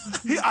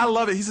 Joe. I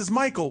love it. He says,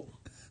 Michael.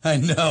 I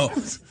know.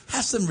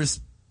 Have some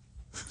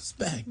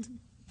respect.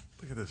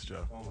 Look at this,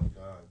 Joe. Oh my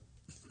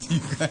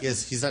God.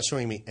 Yes, he's not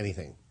showing me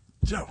anything.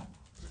 Joe.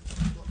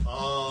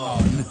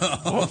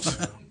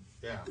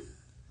 Yeah.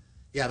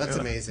 Yeah, that's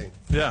amazing.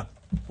 Yeah.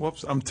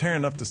 Whoops. I'm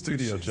tearing up the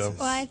studio, Joe.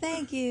 Why,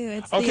 thank you.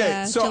 It's Okay,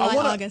 the so July, I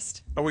want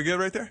August. Are we good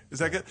right there? Is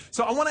that good?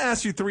 So I want to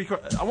ask you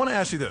I want to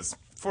ask you this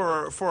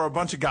for a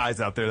bunch of guys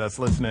out there that's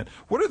listening.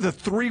 What are the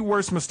 3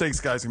 worst mistakes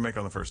guys can make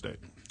on the first date?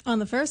 On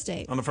the first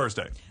date. On the first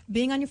date.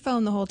 Being on your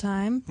phone the whole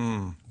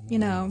time. You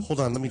know, Hold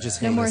on, let me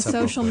just no hang more this up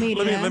real social quick.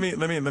 media.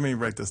 Let me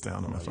write this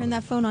down on my Turn phone.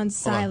 that phone on Hold on,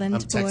 silent,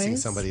 I'm texting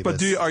boys. somebody. But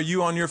this. are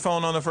you on your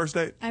phone on the first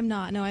date? I'm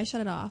not. No, I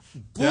shut it off.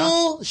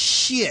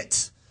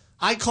 Bullshit.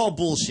 I call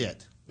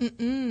bullshit.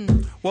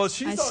 Well, I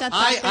she's shut that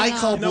I thing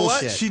call off. you know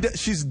what? bullshit.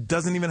 She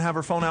doesn't even have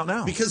her phone out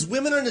now. Because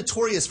women are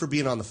notorious for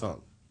being on the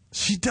phone.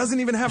 She doesn't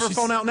even have her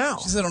phone out now.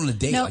 She said on a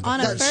date. No, like on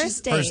a first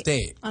first date. First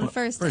date. On a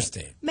first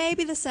date.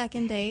 Maybe the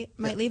second date.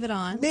 Might leave it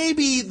on.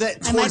 Maybe that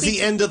I might towards be-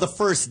 the end of the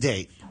first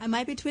date. I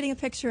might be tweeting a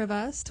picture of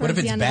us What towards if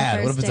the it's end bad?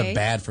 of the What first if it's a date.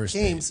 bad first date?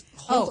 James,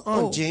 hold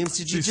Oh, on, James.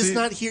 Did you You just see-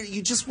 not hear?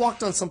 You just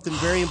walked on something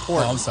very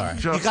important. Oh, I'm sorry.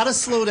 Joe, You got to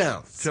slow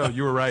down. Joe,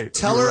 you were right.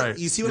 Tell you were her. right.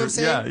 You see what I'm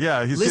saying?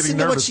 Yeah. He's Listen getting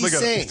to what nervous. she's Look at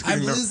him. saying. He's getting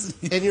I'm nervous.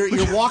 listening. And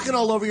you're walking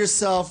all over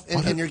yourself,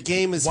 and your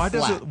game is Why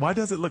flat.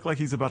 does it look like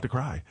he's about to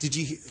cry? Did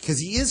you? Because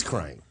he is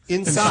crying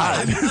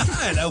inside. Look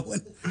at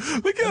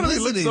him. He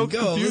looks so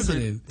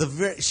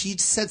confused. She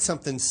said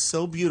something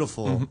so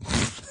beautiful.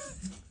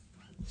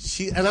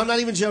 And I'm not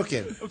even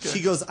joking. Okay.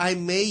 She goes, I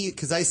may,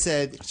 because I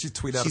said, She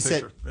tweet out a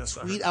said, picture. Yes,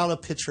 I tweet heard. out a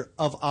picture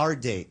of our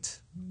date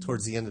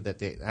towards the end of that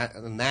date.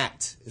 And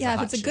that is Yeah, a if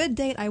hot it's a chick. good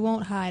date, I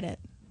won't hide it.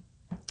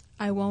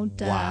 I won't.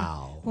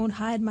 Wow. Won't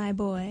hide my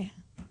boy.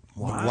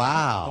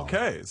 Wow.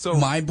 Okay, so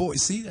My boy.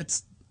 See,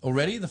 that's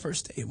already the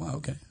first date. Wow.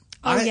 Okay.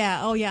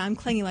 Oh yeah, I'm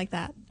clingy like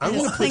that. I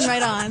just cling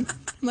right on. I'm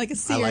like a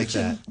sea I like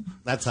urchin. that.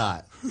 That's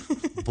hot.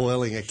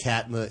 Boiling a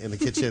cat in the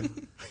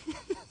kitchen.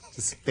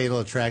 Just fatal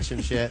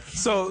attraction shit.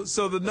 So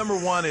the number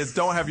one is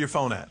don't have your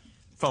phone out.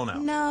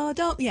 No,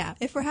 don't. Yeah,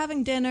 if we're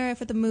having dinner,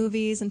 if at the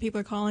movies and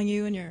people are calling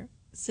you and you're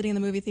sitting in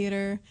the movie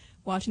theater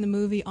watching the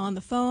movie on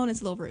the phone,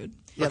 it's a little rude.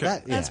 Yeah,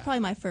 Okay. That's probably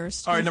my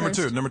first. All right, my number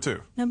first. two.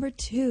 Number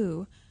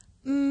two.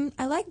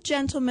 I like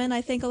gentlemen.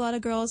 I think a lot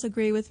of girls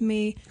agree with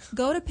me.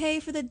 Go to pay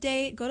for the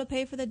date, go to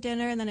pay for the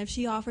dinner, and then if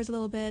she offers a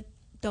little bit,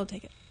 don't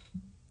take it.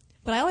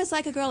 But I always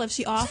like a girl, if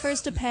she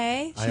offers to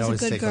pay, she's a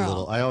good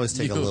girl. I always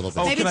take a little bit.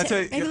 Oh, Maybe, can I tell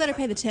you? maybe let her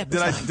pay the tip.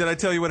 Did as well. I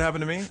tell you what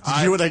happened to me? Did you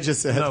hear what I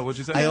just said? No, what'd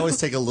you say? I always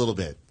take a little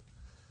bit.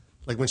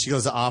 Like when she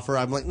goes to offer,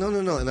 I'm like, no,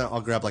 and then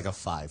I'll grab like a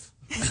 5.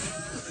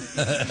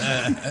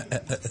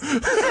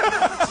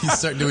 You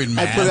start doing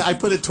math. I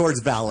put it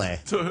towards ballet.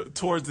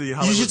 Towards the You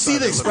Hollywood should see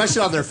side the of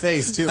expression on their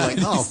face too. Like,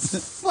 oh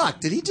fuck,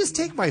 did he just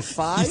take my You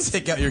 5?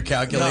 take out your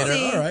calculator.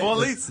 See? All right. Well, at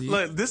let's least see.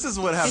 look, this is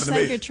what happened It's to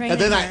like me. you're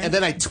training And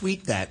then her. I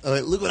tweet that.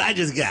 Look what I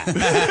just got.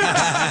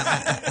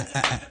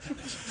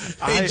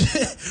 Hey,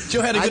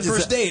 Joe had a I good just-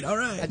 first date. All I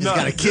right. just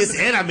got a kiss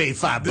and I made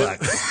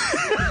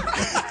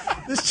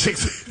 $5. This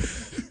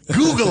chick's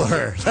Google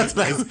her. That's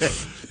what I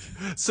say.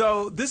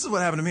 So this is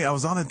what happened to me. I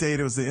was on a date.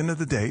 It was the end of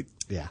the date.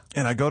 Yeah.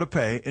 And I go to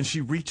pay, and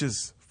she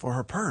reaches for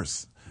her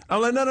purse.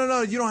 I'm like,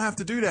 no, you don't have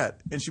to do that.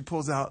 And she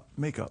pulls out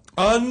makeup.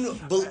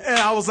 Unbelievable. And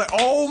I was like,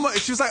 oh my.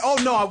 She was like, oh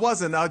no, I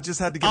wasn't. I just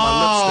had to get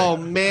my Oh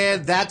lipstick.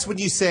 man, that's when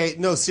you say,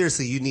 no,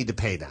 seriously, you need to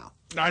pay now.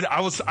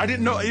 I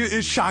didn't know.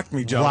 It shocked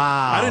me, Joe.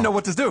 Wow. I didn't know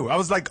what to do. I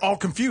was like all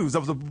confused. I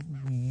was like,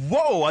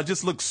 whoa, I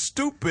just looked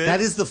stupid. That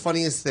is the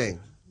funniest thing.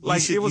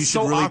 Like, you it was should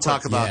so really awkward.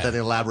 talk about Yeah. that and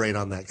elaborate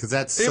on that because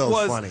that's It so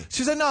was funny.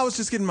 She said, no, I was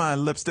just getting my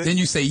lipstick. Then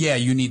you say, yeah,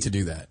 you need to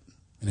do that.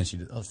 And then she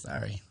did, oh,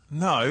 sorry.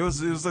 No, it was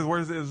the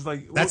worst. It was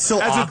like That's so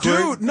as awkward. a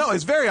dude. No,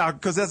 it's very awkward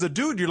because as a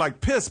dude, you're like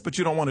pissed, but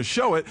you don't want to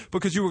show it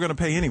because you were going to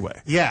pay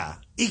anyway. Yeah,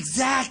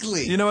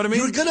 exactly. You know what I mean?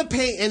 You were gonna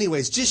pay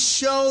anyways. Just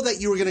show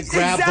that you were gonna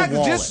grab exactly.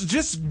 the wallet.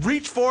 Just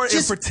reach for it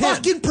Just and pretend.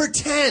 fucking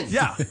pretend.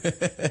 Yeah.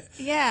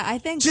 Yeah, I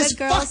think Just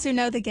good girls fuck- who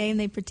know the game,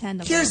 they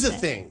pretend a Here's the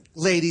little bit. thing,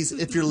 ladies,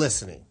 if you're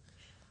listening.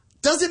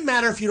 Doesn't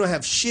matter if you don't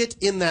have shit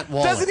in that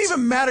wallet. Doesn't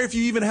even matter if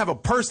you even have a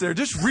purse there.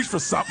 Just reach for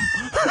something.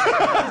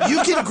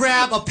 You can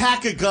grab a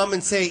pack of gum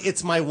and say,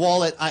 it's my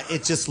wallet.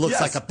 It just looks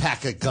Yes. like a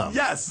pack of gum.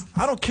 Yes.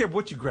 I don't care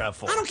what you grab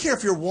for. I don't care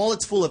if your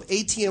wallet's full of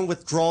ATM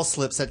withdrawal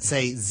slips that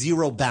say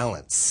 0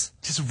 balance.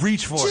 Just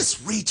reach for it.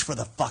 Just reach for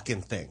the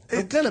fucking thing.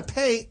 I'm gonna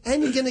pay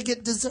and you're gonna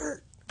get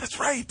dessert. That's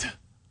right.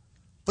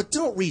 But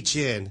don't reach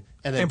in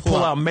and then And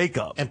pull out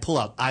makeup. and pull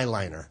out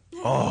eyeliner.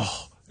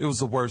 Oh, it was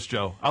the worst,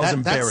 Joe. I was That's-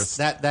 embarrassed.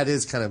 That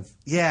is kind of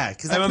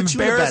because that I'm puts you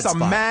in a bad embarrassed. I'm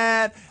spot.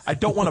 mad. I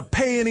don't want to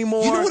pay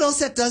anymore. You know what else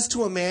that does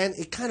to a man?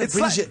 It kind of It's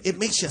brings like- you. It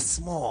makes you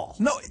small.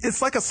 No,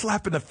 it's like a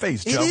slap in the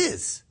face, Joe. It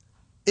is.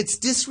 It's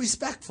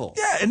disrespectful.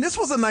 Yeah, and this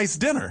was a nice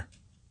dinner.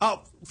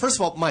 Oh, first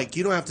of all, Mike,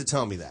 you don't have to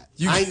tell me that.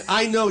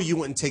 I know you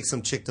wouldn't take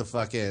some chick to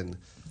fucking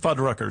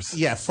Fuddruckers.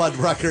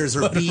 Fuddruckers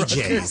or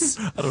BJ's.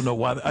 I don't know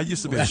why. I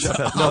used to be a chef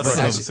at No, but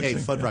Fuddruckers. actually, hey,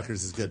 Fuddruckers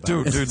is good. by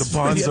Dude, the way. dude, the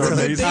buns are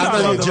amazing. I'm not I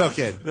even love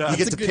joking. Yeah. You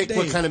get It's to a good pick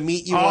what date. kind of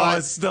meat you Oh, want.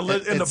 it's in the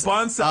It's-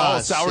 buns. oh,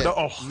 Sourdough. shit.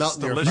 Oh, it's Melt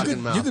in your delicious.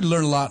 fucking mouth. You could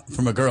learn a lot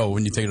from a girl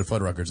when you take her to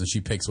Fuddruckers and she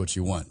picks what she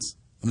wants.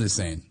 I'm just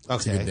saying.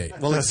 It's a good Okay. date.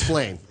 Well,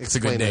 explain. It's a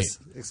good date.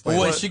 Explain.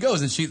 Well, when she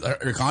goes and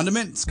her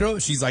condiments girl,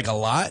 she's like a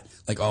lot.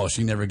 Like, oh,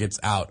 she never gets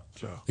out.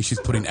 Like she's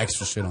putting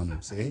extra shit on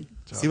them.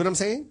 See what I'm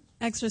saying?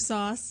 Extra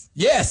sauce.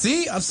 Yeah,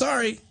 see? I'm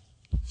sorry.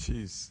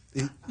 Jeez.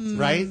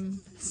 Right?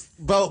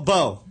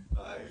 Bo,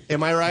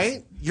 am I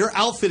right? Your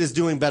outfit is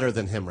doing better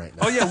than him right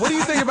now. Oh, yeah. What do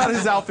you think about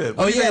his outfit?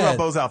 What do you think about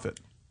Bo's outfit?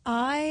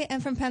 I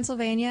am from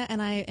Pennsylvania,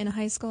 and in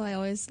high school, I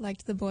always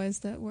liked the boys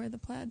that wore the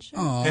plaid shirt.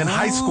 In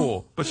high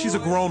school. But she's a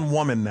grown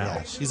woman now.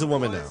 Yeah, she's a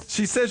woman now.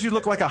 She says you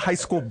look like a high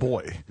school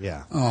boy.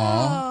 Yeah.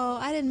 Oh,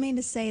 I didn't mean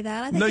to say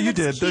that. I think No, he you looks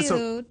did. There's a-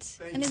 cute.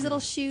 And his little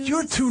shoes.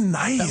 You're too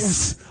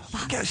nice.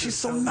 Look at she's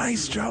so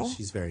nice, Joe.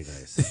 She's very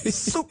nice.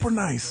 Super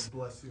nice.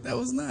 That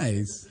was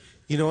nice.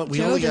 You know what? We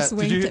Joe only just got.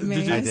 winked at me.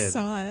 did you- I I did.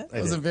 saw it. I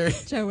did. wasn't very.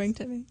 Joe winked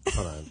at me.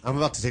 Hold on. I'm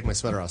about to take my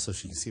sweater off so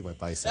she can see my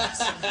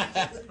biceps.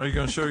 Are you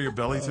going to show your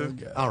belly too?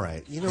 All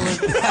right. You know what?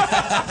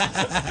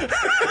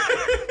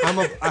 I'm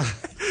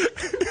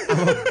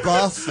a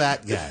buff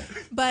fat guy.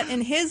 But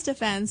in his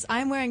defense,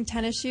 I'm wearing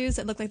tennis shoes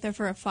that look like they're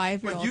for a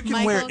 5-year-old. But you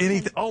can wear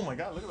anything. Oh my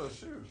God! Look at those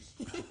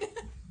shoes.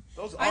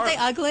 Those Aren't they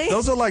ugly?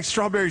 Those are like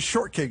strawberry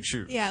shortcake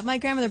shoes. Yeah, my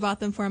grandmother bought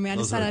them for me. I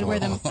decided I'd wear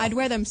them. I'd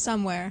wear them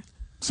somewhere.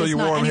 So just you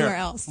not wore them here. anywhere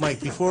else. Mike,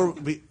 before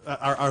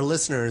our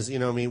listeners, you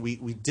know, I mean, we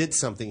did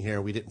something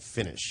here. We didn't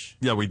finish.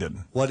 Yeah, we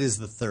didn't. What is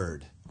the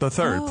third? The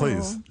third, Oh.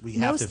 please. We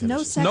no, have to finish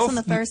no it. sex No on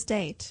the f- first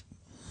date.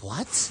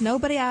 What?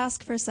 Nobody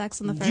asked for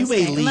sex on the first You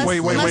may date. leave. Unless, Wait,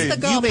 unless wait. the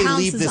girl You may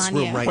pounces leave this on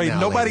room you. right Wait, now,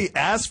 nobody lady.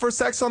 asked for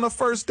sex on the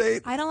first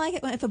date? I don't like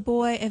it if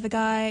a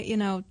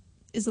guy,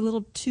 is a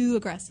little too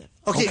aggressive.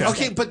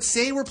 Okay, but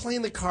say we're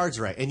playing the cards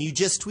right, and you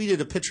just tweeted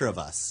a picture of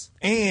us.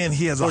 And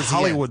he has a Towards the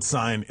Hollywood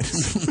sign.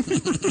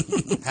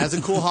 Has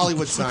a cool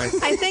Hollywood sign.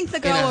 I think the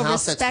In girl a will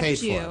house that's paid respect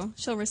for. you.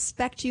 She'll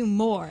respect you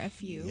more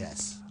if you.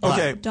 Yes.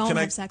 Okay, Don't can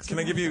I have sex can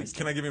with I give her you first.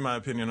 can I give you my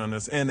opinion on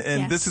this? And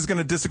Yes. this is going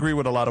to disagree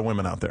with a lot of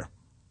women out there.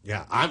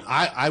 Yeah,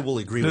 I will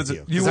agree with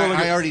you. 'Cause will I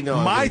agree. already know.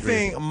 I'm My gonna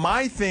agree with thing.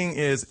 My thing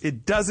is,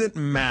 it doesn't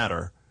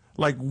matter.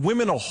 Like,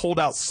 women will hold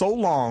out so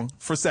long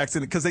for sex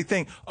because they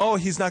think, oh,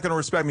 he's not going to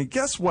respect me.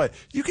 Guess what?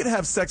 You can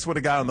have sex with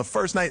a guy on the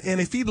first night,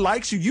 and if he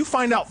likes you, you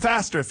find out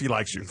faster if he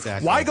likes you.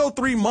 Exactly. Why go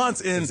 3 months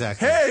and,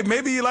 Exactly. hey,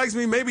 maybe he likes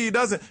me, maybe he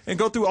doesn't, and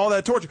go through all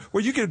that torture,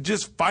 where you could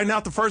just find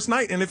out the first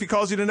night, and if he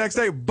calls you the next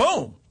day,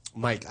 boom.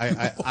 Mike,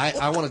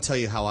 I want to tell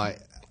you how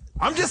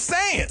I'm just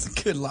saying.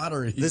 Good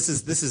lottery. this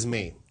is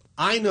me.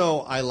 I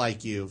know I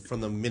like you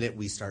from the minute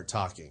we start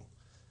talking.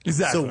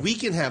 Exactly. So we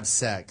can have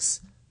sex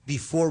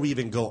before we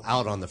even go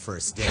out on the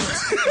first date.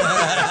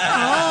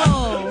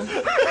 Oh.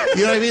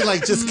 You know what I mean?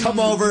 Like, just come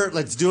over,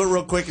 let's do it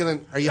real quick, and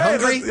then, are you Hey,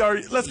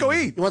 hungry? let's go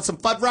eat. You want some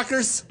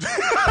Fuddruckers?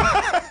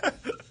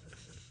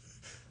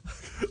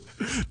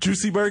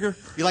 Juicy burger.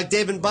 You like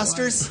Dave and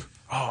Buster's?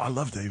 Oh, I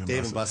love Dave and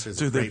Dave Buster's. and Buster's is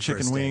Dude, a their great chicken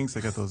first date. wings.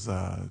 They got those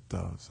chicken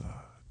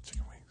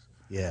wings.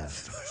 Yeah.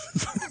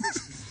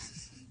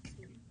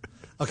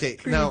 Okay,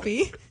 now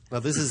Creepy.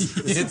 this is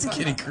It's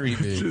getting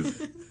creepy.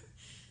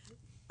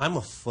 I'm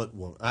a foot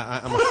woman.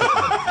 I'm a foot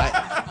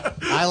woman.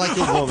 I like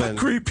a woman.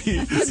 Creepy. You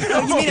mean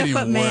a getting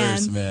foot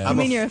worse, man. man. You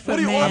mean you're a foot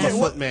I'm a man.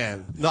 foot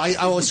man. No,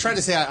 I was trying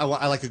to say I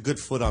like a good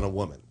foot on a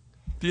woman.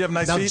 Do you have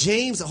nice Now, feet?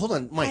 James, hold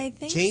on, I Mike.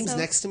 think James so.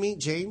 next to me,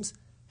 James,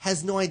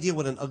 has no idea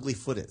what an ugly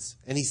foot is.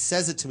 And he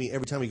says it to me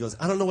every time he goes,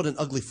 I don't know what an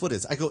ugly foot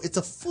is. I go, it's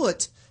a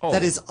foot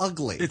that is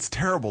ugly. It's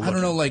terrible. I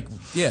don't know, looking.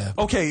 yeah.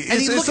 Okay, and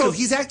it's look at him,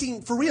 he's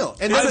acting for real.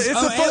 And It's a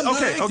I'm foot. not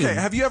Okay, acting.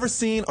 Have you ever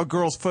seen a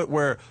girl's foot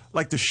where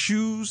like the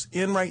shoes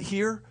in right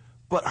here,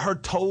 but her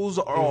toes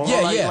are Yeah,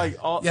 like, yeah. like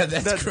all, Yeah,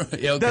 that's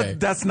that, yeah, okay.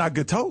 that's not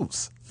good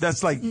toes.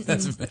 That's like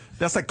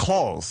that's like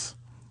claws.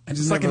 I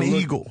just It's like an never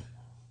looked- eagle.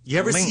 you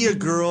ever Man. see a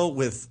girl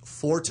with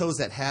 4 toes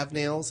that have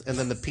nails, and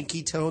then the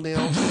pinky toenail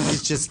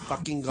is just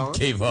fucking gone?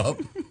 Gave up.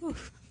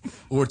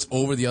 Or it's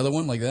over the other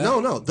one like that?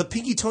 No, the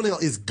pinky toenail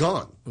is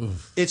gone.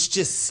 It's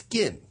just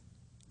skin.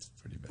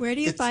 Where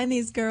do you find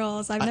these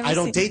girls? I've never I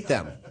don't seen, date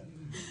them.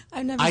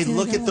 I've never I seen a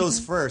look girl at those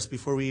like first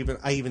before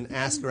I even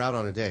ask her out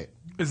on a date.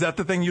 Is that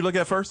the thing you look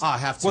at first? I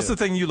have to. What's the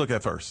thing you look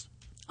at first?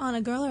 that. On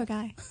a girl or a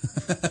guy?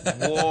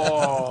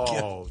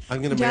 Whoa.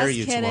 I'm going to marry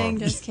you Just kidding, tomorrow.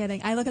 just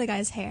kidding. I look at a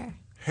guy's hair.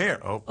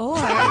 Hair. Oh. Or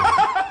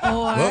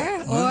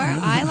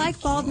I like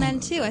bald men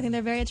too. I think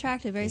they're very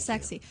attractive, very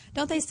sexy.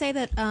 Don't they say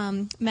that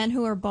men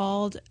who are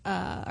bald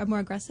are more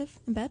aggressive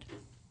in bed?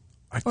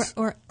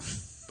 Or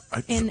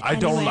in I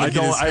any don't. way? I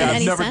don't. In I've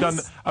any never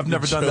sense? done. I've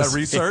never done that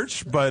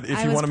research. But if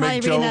I you was want to probably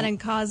make reading Joe, that in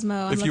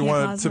Cosmo. I'm if you looking at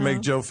want to Cosmo.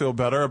 make Joe feel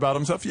better about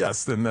himself,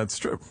 yes, then that's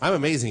true. I'm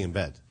amazing in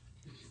bed.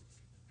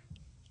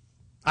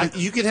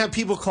 You can have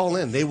people call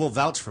in; they will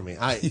vouch for me.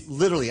 I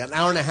literally an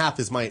hour and a half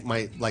is my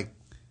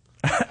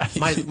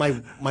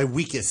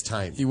weakest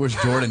time. He wears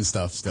Jordan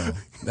stuff still.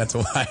 That's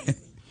why.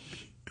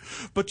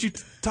 But you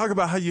talk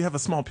about how you have a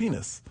small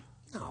penis.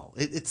 No,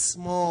 it's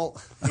small.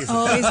 Here's the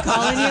Oh, thing. he's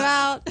calling you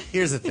out.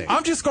 Here's the thing.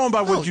 I'm just going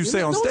by what No, you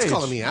say on no stage. one's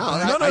calling me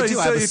out. No, I he do.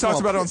 I have a talks small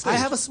about it on penis. stage. I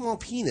have a small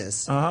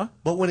penis,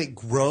 but when it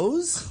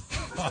grows,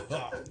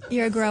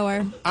 You're a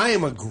grower. I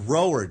am a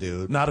grower,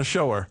 dude. Not a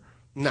shower.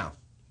 No,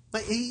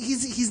 like,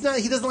 he's not.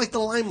 He doesn't like the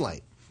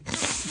limelight.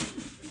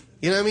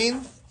 You know what I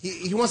mean?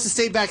 He wants to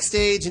stay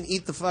backstage and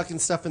eat the fucking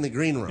stuff in the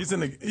green room. He's in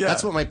the- yeah.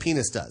 That's what my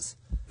penis does.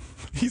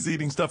 He's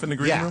eating stuff in the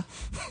green Yeah. room.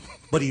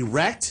 But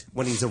erect,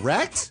 when he's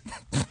erect,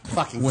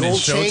 fucking When gold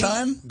it's chain,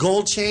 showtime?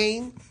 gold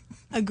chain,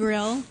 A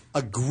grill.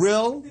 a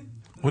grill.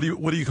 What do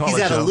you call He's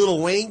it, at Joe? a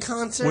Lil Wayne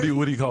concert. What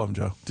do you call him,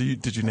 Joe?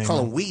 Did you name Call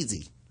him? him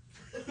Wheezy.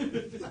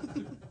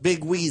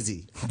 Big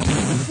Wheezy.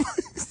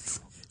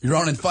 You're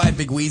on in 5,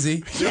 Big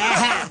Wheezy.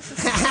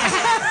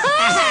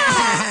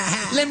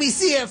 Let me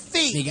see your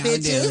feet,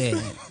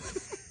 bitches.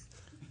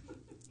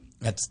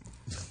 That's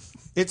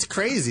It's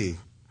crazy.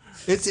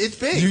 It's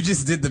big. you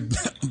just did the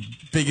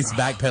biggest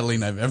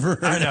backpedaling I've ever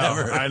heard.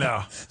 I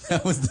know.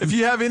 That was the If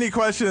you have any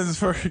questions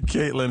for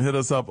Caitlin, hit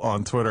us up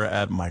on Twitter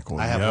at Michael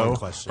I have Yo one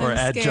question. or I'm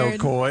at Joe scared.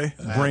 Coy.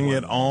 Bring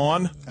it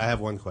on. I have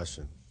one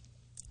question.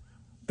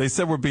 They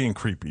said we're being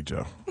creepy,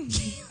 Joe.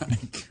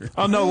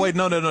 Oh, no, wait.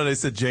 No. They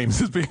said James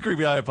is being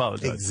creepy. I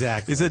apologize.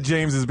 Exactly. They said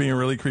James is being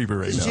really creepy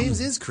right now. James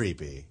is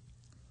creepy.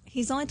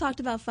 He's only talked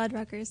about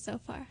Fuddruckers so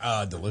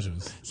far.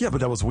 delicious. Yeah,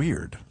 but that was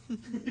weird.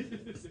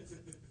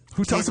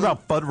 Who talks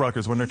about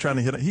Fuddruckers when they're trying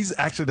to hit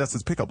it? That's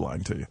his pickup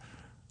line to you.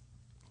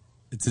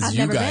 It says I've you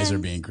never guys been.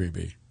 are being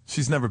creepy.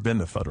 She's never been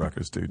to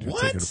Fuddruckers, dude. You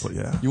What? take her to play.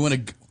 Yeah. You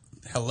want to?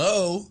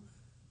 Hello,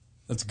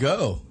 let's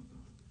go.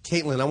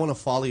 Caitlin, I want to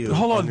follow you.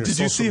 Hold on. your Did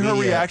you see social her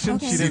media. reaction?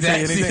 Okay. She didn't say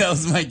anything. that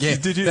was my game.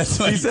 Did you? That's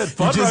He my- said you just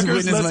Fuddruckers.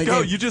 witnessed Let's my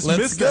go. game. You just Let's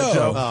missed that, go.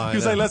 Joe. Oh, I He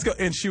was know. like, "Let's go,"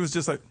 and she was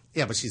just like,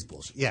 Yeah, but she's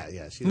bullshit. Yeah.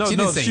 "No, She no."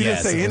 didn't say She didn't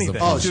yes. say It was anything. the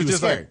point. Oh, she was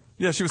just like, scared.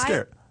 yeah, she was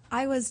scared.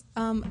 I was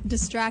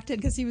distracted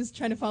because he was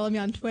trying to follow me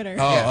on Twitter.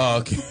 Oh,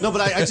 okay. No, but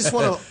I just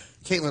want to,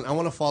 Caitlin, I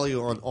want to follow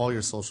you on all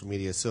your social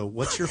media. So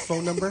what's your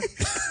phone number?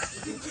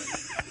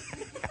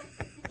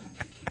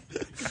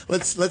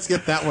 Let's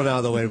get that one out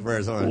of the way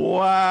first. All right.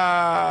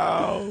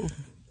 Wow.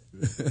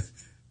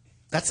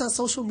 That's not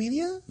social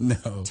media? No.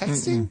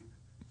 Texting?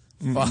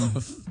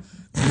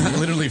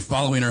 Literally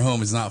following her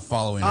home is not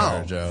following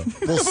her, Oh. Joe.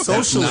 Well,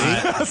 socially.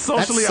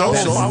 Socially, That's I will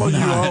social. follow you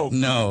Not- home.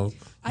 No.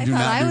 I do thought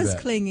not I do was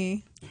that.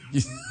 clingy.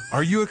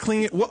 Are you a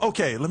clean? Well,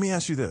 okay, let me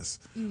ask you this: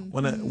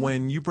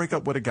 when you break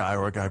up with a guy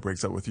or a guy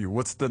breaks up with you,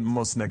 what's the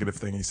most negative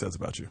thing he says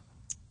about you?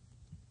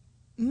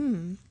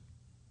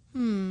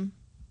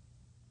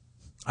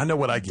 I know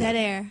what I get. Dead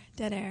air.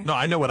 Dead air. No,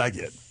 I know what I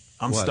get.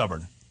 I'm What?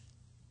 stubborn.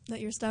 That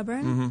you're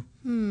stubborn?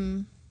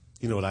 You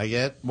know what I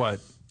get? What?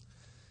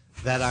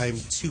 That I'm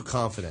too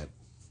confident.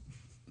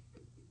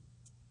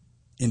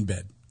 In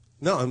bed.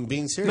 No, I'm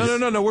being serious.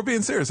 No. We're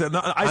being serious. No,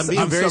 I'm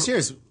being very stub-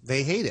 serious.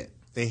 They hate it.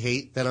 They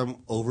hate that I'm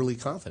overly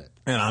confident.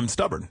 and I'm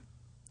stubborn.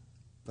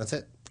 That's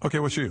it. Okay,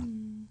 what's you?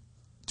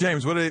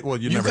 James, what? You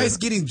You never. guys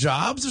getting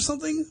jobs or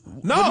something?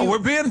 No, we're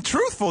being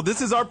truthful.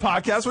 This is our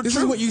podcast. We're This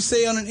truth. is what you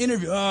say on an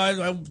interview. Oh,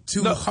 I'm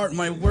too No. hard.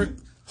 My work.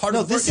 Hard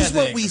No, work this is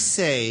what ethic. we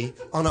say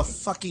on a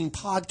fucking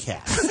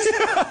podcast.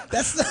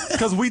 That's not.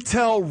 Because we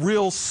tell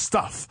real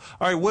stuff.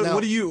 All right, No.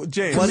 what do you,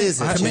 James? What is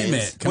it, James?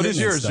 Commitment. What is Commitment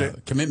yours, stuff.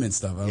 Jay? Commitment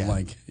stuff. I'm Yeah.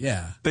 like,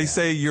 yeah. They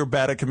say you're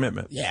bad at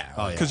commitment. Yeah.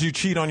 Oh, yeah. Because you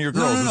cheat on your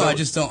girls. No, Is no. that I what-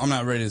 just don't. I'm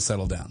not ready to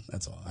settle down.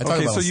 That's all. I talk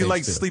Okay, about so on you stage,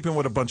 like too. sleeping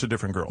with a bunch of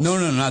different girls. No,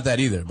 not that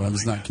either. But I'm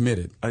just not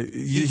committed.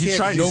 He's can't-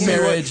 trying. no you see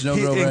what- marriage, no in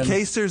girlfriend.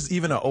 case there's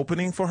even an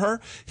opening for her,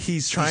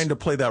 he's trying to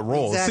play that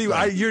role.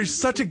 Exactly. See, you're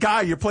such a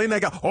guy. You're playing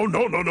that guy. Oh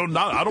no, I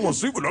don't want to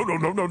sleep with.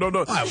 No.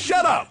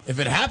 Shut up. If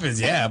it happens,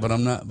 yeah. But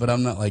I'm not. But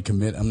I'm not like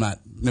commit. I'm not.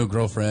 No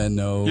girlfriend.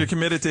 No. You're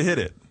committed to hit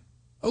it.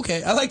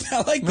 Okay. I like that.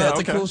 I like that. No, That's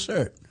okay. a cool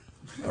shirt.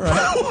 All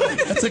right.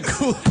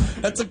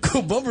 That's a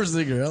cool bumper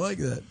sticker. I like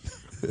that.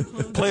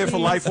 Play it for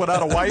life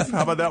without a wife.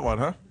 How about that one,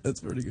 huh?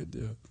 That's pretty good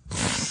too.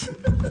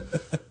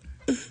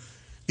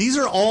 These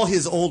are all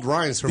his old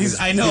rhymes from his,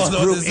 I know, his I was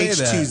about group to say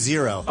that.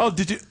 H20. Oh,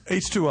 did you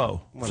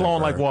H2O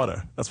flowing like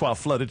water? That's why I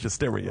flooded your Oh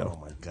stereo.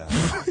 my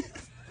God.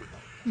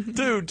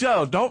 Dude,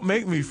 Joe, don't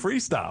make me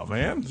freestyle,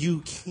 man. You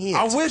can't.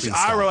 I wish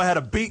freestyle. Iro had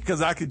a beat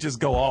because I could just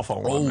go off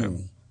on one.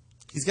 Man.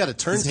 He's got a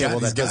turntable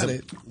he's that got doesn't.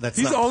 it. That's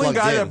He's not the only plugged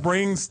guy in. that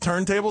brings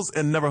turntables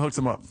and never hooks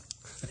them up.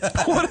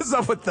 What is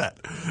up with that?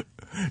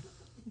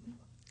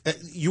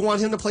 You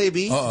want him to play a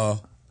beat?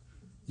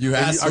 You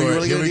asked Are you for it.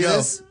 really Here going to we do go.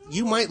 this?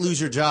 You might lose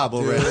your job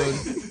over at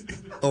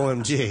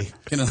OMG.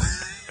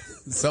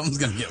 Something's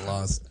gonna get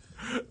lost.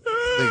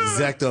 The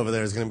exec over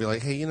there is going to be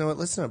like, hey, you know what?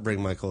 Let's not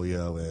bring Michael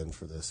Yo in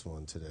for this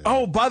one today.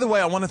 Oh, by the way,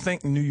 I want to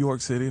thank New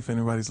York City. If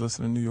anybody's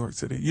listening, New York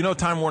City. You know,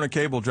 Time Warner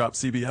Cable dropped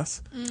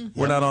CBS.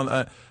 We're not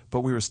on,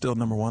 but we were still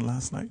 #1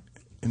 last night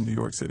in New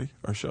York City.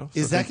 Our show.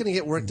 Is that going to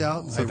get worked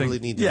out? I really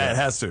need to. Yeah, know. it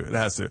has to. It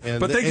has to. And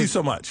but thank you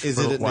so much. Is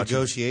for it a watching.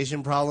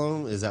 negotiation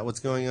problem? Is that what's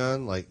going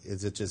on? Like,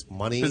 is it just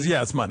money?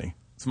 Yeah, it's money.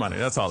 It's money.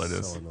 That's all it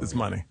is. So annoying. It's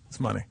money. It's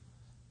money.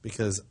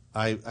 Because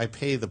I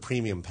pay the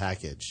premium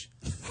package,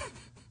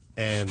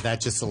 and that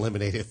just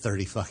eliminated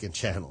 30 fucking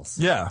channels.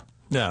 Yeah.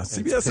 Yeah.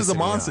 CBS is a pissing me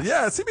monster. off.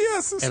 Yeah,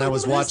 CBS is. And I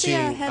was Let me see,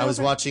 watching head I was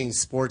over. watching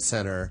Sports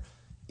Center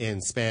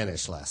in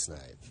Spanish last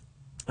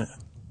night.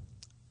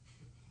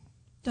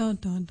 Dun,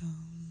 dun, dun.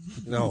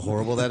 You know how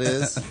horrible that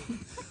is? A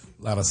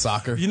lot of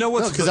soccer. You know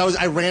what's Because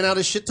I ran out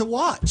of shit to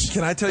watch.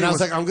 Can I tell and you I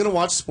was what- like, I'm going to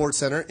watch Sports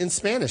Center in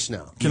Spanish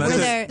now. Can I Were tell-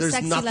 there There's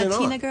sexy nothing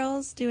Latina on.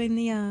 girls doing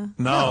the?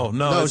 No,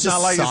 No, it's it's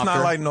not just like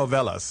soccer.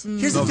 novellas.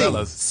 Here's the thing.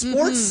 novellas.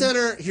 Sports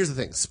Center, here's the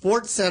thing.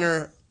 Sports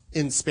Center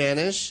in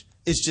Spanish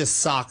is just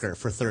soccer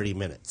for 30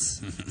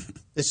 minutes.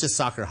 It's just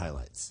soccer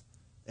highlights.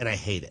 And I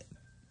hate it.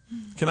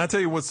 Can I tell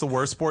you what's the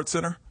worst Sports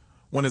Center?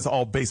 When it's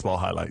all baseball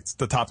highlights.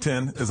 The top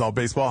 10 is all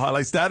baseball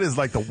highlights. That is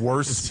like the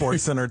worst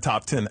Sports Center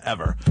top 10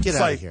 ever. Get It's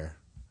out like, of here.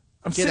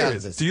 I'm Get out serious.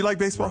 of this Do you like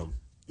baseball? room.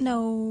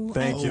 No.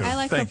 Thank you. I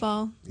like Thank-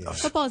 football.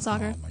 Football and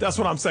soccer. That's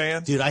what I'm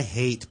saying. Dude, I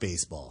hate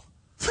baseball.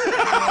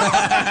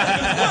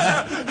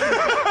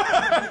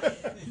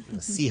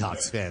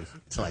 Seahawks fan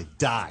till I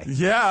die.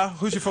 Yeah.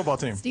 Who's your football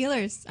team?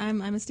 Steelers.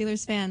 I'm a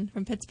Steelers fan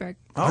from Pittsburgh.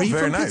 Oh, Are you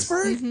very from nice.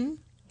 Pittsburgh? Mm-hmm.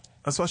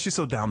 That's why she's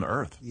so down to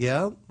earth.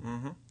 Yeah.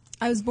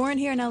 I was born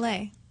here in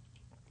L.A.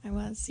 I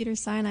was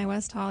Cedars-Sinai,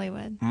 West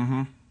Hollywood.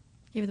 Mm-hmm.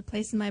 Give it the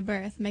place of my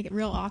birth. Make it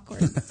real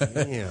awkward.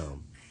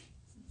 Damn.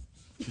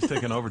 She's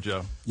taking over,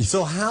 Joe.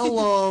 So how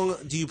long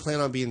do you plan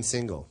on being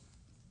single?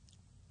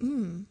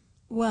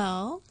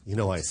 Well, You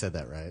know why I said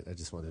that, right? I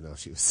just wanted to know if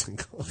she was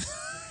single.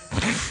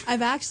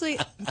 I've actually,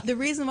 the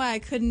reason why I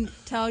couldn't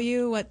tell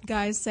you what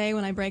guys say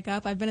when I break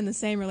up, I've been in the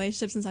same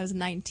relationship since I was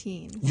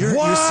 19. You're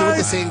still with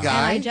the same And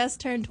guy? I just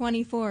turned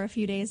 24 a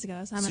few days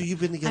ago. So you've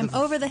been together I'm for-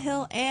 over the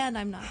hill and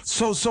I'm not.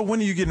 So when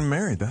are you getting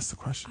married? That's the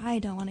question. I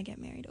don't want to get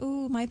married.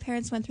 Ooh, my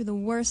parents went through the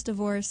worst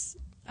divorce.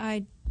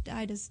 I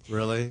just.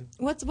 Really?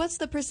 What's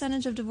the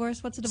percentage of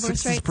divorce? What's the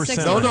divorce rate?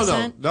 60%.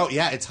 60%? No,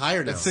 yeah, it's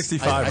higher now. It's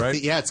 65, right?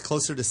 Yeah, it's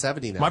closer to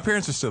 70 now. My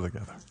parents are still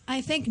together.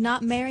 I think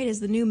not married is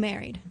the new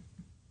married.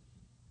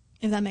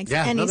 If that makes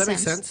yeah, any no, that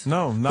sense. makes sense.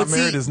 No, not But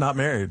married see- is not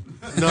married.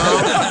 No.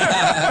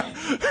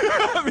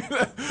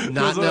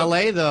 Not in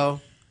L.A.,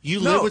 though. You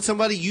live with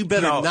somebody, you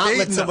better not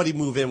let somebody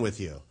move in with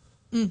you.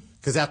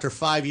 Because after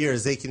 5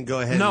 years, they can go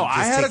ahead No, and just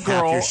I had a take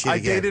half girl. your shit I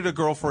again. dated a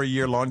girl for a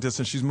year, long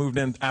distance. She's moved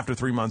in after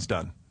 3 months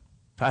done.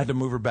 I had to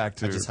move her back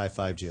to. I just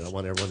high-fived you. I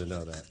want everyone to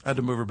know that. I had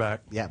to move her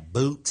back. Yeah,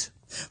 boot.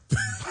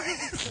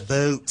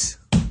 Boot.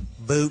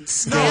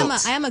 Boot.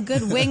 I am a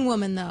good wing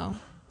woman, though.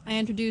 I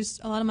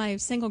introduced a lot of my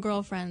single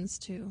girlfriends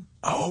to.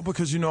 Oh,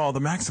 because you know all the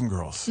Maxim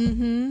girls.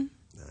 Mm-hmm.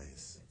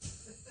 Nice.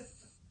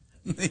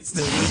 It's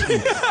the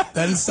wink.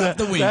 Doesn't stop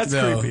the wink, That's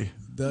though. creepy.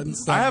 Doesn't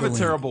stop I have the a wink.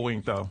 terrible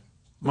wink, though.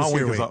 My What's wink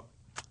your is wink? up.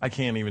 I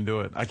can't even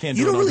do it. I can't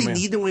You do it don't on really command.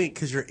 need to wink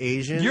because you're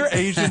Asian. You're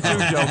Asian too, Joe.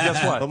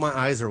 Guess But what? my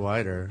eyes are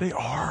wider. They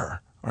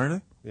are,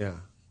 aren't they? Yeah.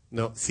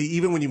 No, see,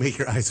 even when you make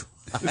your eyes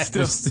wide. It's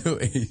They're still, still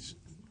Asian.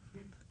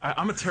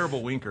 I'm a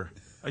terrible winker.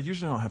 I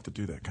usually don't have to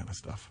do that kind of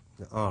stuff.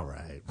 All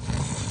right.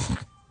 I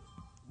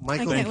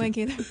Michael, can't wink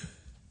either.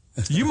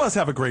 You must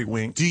have a great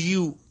wink. do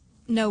you,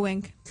 No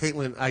wink.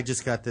 Caitlin, I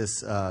just got this,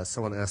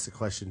 someone asked the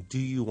question, do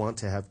you want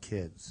to have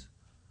kids?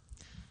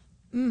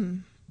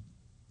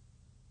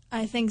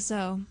 I think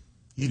so.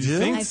 You do?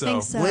 think I so?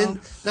 think so.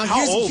 Now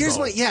How old, here's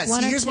though? my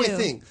One or here's my two.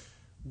 thing.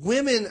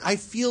 Women, I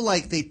feel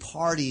like they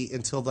party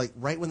until like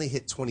right when they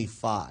hit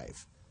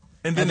 25.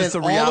 And then it's a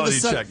all of reality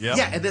sudden, check. Yeah.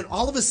 Yeah, and then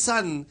all of a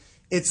sudden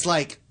it's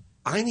like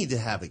I need to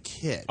have a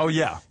kid. Oh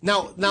yeah.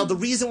 Now the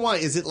reason why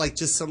is it like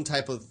just some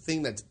type of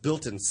thing that's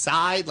built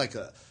inside, like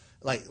a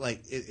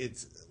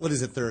it's what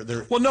is it?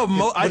 They're Well, no, I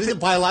what is think- it?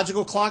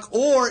 Biological clock,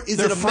 or is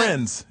They're it a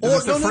friends. Or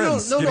Is it their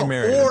friends getting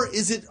married? Or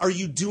is it? Are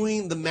you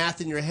doing the math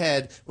in your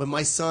head? When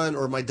my son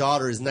or my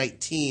daughter is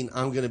 19,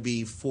 I'm going to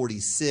be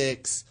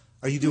 46.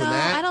 Are you doing No,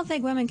 that? I don't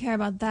think women care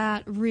about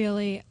that,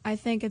 really. I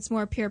think it's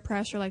more peer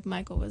pressure, like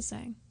Michael was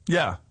saying.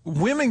 Yeah.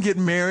 Women get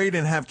married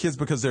and have kids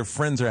because their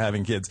friends are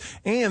having kids.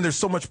 And there's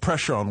so much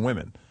pressure on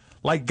women.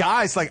 Like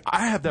guys, like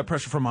I have that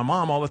pressure from my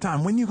mom all the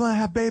time. When you going to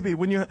have baby?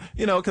 When you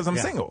know, because I'm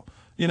single,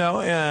 you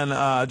know,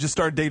 and just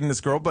started dating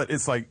this girl. But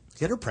it's like,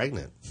 Get her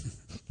pregnant.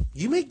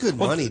 You make good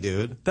money,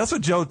 dude. that's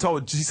what Joe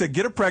told. She said,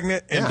 get her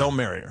pregnant and Yeah. don't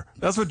marry her.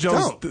 That's what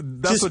Joe's.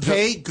 Don't. That's Just what Joe-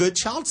 pay good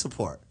child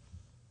support.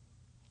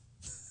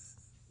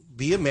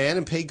 Be a man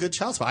and pay good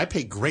child support. I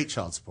pay great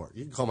child support.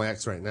 You can call my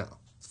ex right now.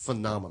 It's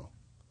phenomenal.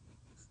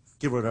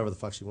 Give her whatever the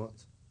fuck she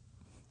wants.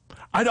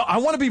 I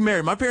want to be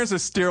married. My parents are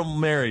still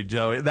married,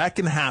 Joe. That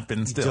can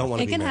happen still. Don't want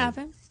to It be can married.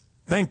 happen.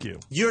 Thank you.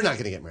 You're not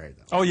going to get married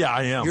though. Oh yeah,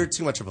 I am. You're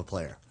too much of a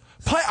player.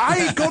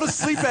 I go to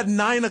sleep at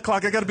 9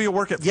 o'clock. I got to be at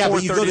work at 4:30 Yeah,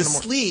 but you go in to the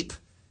morning. sleep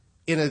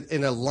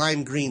in a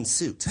lime green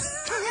suit.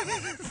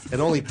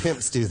 And only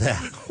pimps do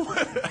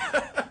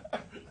that.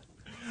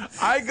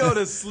 I go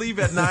to sleep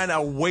at 9. I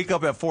wake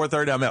up at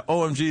 4:30. I'm at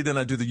OMG. Then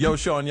I do the Yo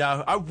Show on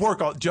Yahoo. I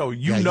work all. Joe,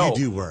 you Yeah, you know,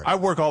 do work. I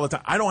work all the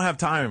time. I don't have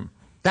time.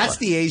 That's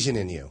the Asian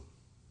in you.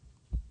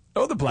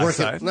 Oh, the black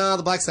side. No,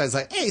 the black side's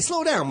like, hey,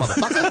 slow down,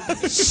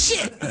 motherfucker.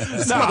 Shit.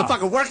 This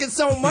motherfucker working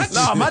so much.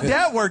 No, my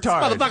dad worked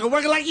hard. Motherfucker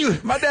working like you.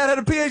 My dad had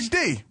a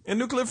PhD in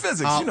nuclear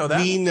physics. You know that.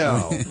 We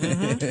know.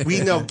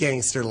 We know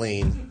gangster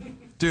lean.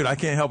 Dude, I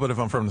can't help it if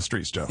I'm from the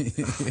streets, Joe.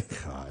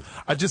 God.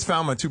 I just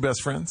found my two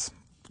best friends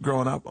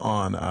growing up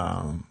on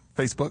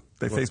Facebook.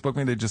 They Facebooked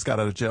me. They just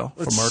got out of jail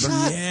for murder.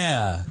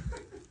 Yeah.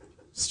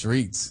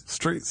 Streets.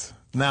 Streets.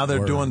 Now they're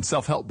Word. doing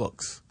self-help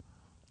books.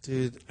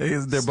 Dude,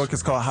 Their book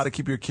is called How to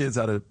Keep Your Kids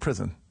Out of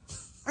Prison.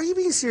 are you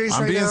being serious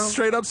I'm right being now?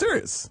 straight up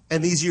serious.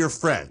 And these are your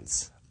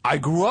friends. I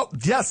grew up,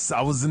 yes,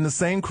 I was in the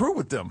same crew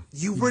with them.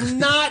 You were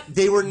not,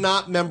 they were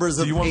not members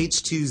of you want-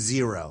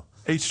 H20.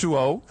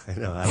 H2O. I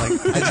know, I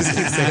just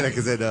keep saying that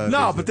because I know.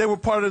 No, but they were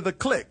part of the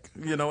clique.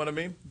 You know what I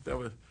mean?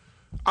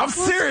 I'm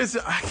serious.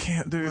 I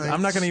can't, dude. Like,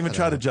 I'm not going to even shut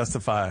try up. to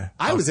justify.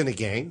 I was in a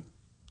gang.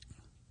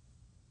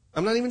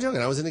 I'm not even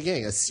joking. I was in a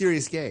gang, a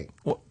serious gang.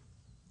 Well,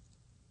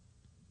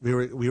 We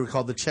were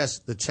called the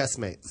chess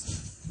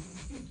mates.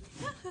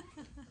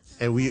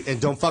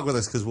 And don't fuck with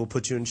us because we'll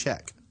put you in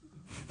check.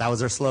 That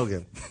was our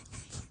slogan.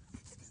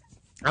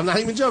 I'm not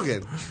even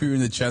joking. You were in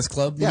the chess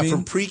club? You Yeah, mean?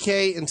 from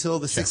pre-K until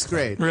the 6th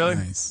grade. Really?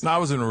 Nice. No, I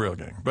was in a real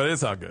gang, but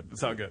it's all good.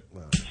 It's all good.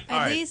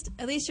 At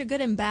least you're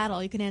good in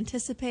battle. You can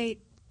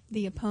anticipate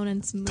the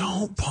opponent's moves.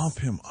 Don't pump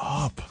him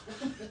up,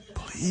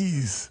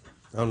 please.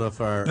 I don't know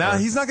if our... Now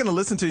he's not going to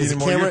listen to you Is the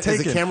anymore. camera- You're taking.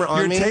 is the camera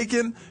on me? You're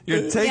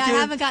taking. Yeah, I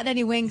haven't gotten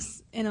any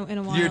winks in a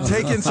while. You're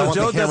taking. I So want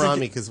Joe the camera doesn't. on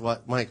me because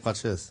what? Mike,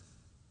 watch this.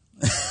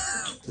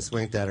 Just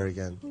winked at her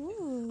again.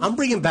 I'm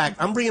bringing back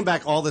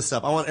all this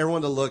stuff. I want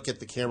everyone to look at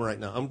the camera right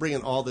now. I'm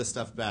bringing all this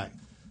stuff back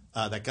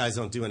that guys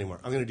don't do anymore.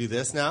 I'm going to do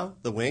this now,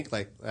 the wink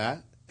like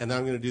that, and then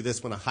I'm going to do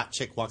this when a hot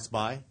chick walks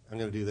by. I'm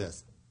going to do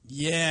this.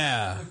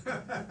 Yeah.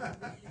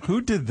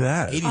 Who did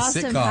that? 80s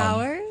Austin sitcom.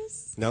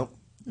 Powers? Nope.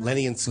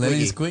 Lenny and Squiggy.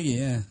 Lenny and Squiggy,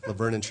 yeah.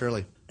 Laverne and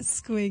Shirley.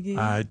 Squiggy.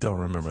 I don't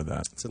remember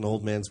that. It's an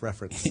old man's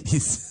reference.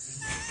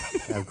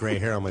 80s. I have gray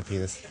hair on my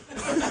penis.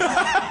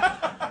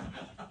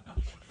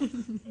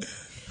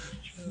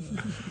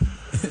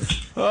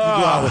 You go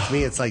out with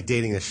me, it's like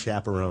dating a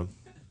chaperone.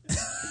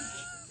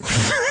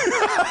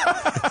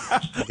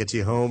 Get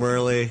you home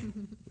early.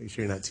 Make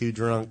sure you're not too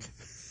drunk.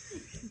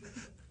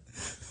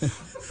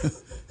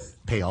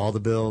 Pay all the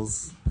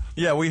bills.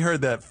 Yeah, we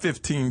heard that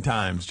 15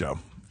 times, Joe.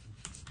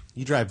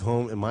 You drive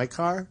home in my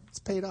car, it's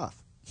paid off.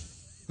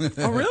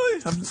 Oh,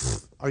 really?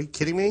 Are you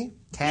kidding me? You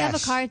Cash.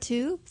 have a car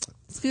too?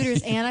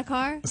 Scooters and a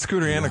car? A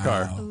scooter and a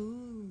car.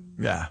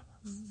 Yeah.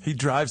 He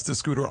drives the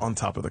scooter on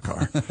top of the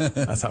car.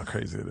 That's how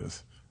crazy it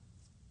is.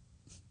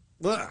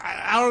 Well,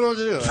 I don't know what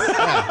to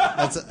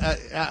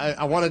do. Yeah,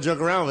 I want to joke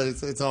around, but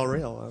it's all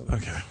real.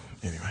 Okay.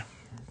 Anyway,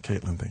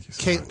 Caitlin, thank you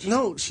so Kate, much.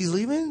 no, she's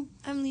leaving?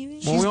 I'm leaving.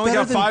 Well, we she's only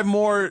better got than- 5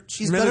 more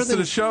She's minutes better than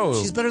to the show.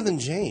 She's better than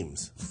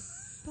James.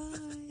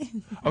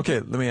 Okay,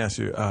 let me ask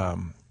you.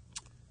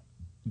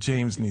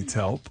 James needs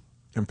help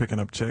in picking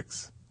up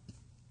chicks.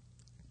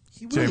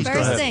 James, go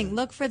First ahead. thing,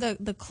 look for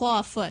the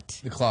claw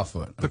foot. The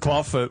clawfoot. The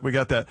clawfoot, we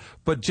got that.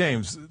 But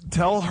James,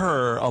 tell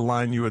her a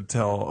line you would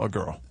tell a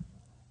girl.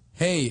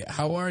 Hey,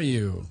 how are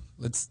you?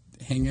 Let's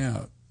hang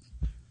out.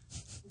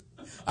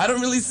 I don't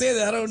really say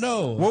that. I don't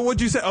know. What would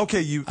you say?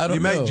 Okay, you I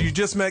don't know. you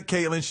just met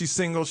Caitlin. She's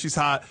single. She's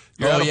hot.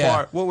 You're Oh, at a yeah.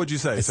 bar. What would you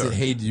say? I sir? said,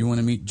 hey, do you want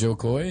to meet Joe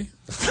Coy?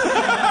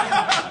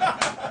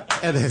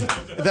 And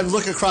then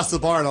look across the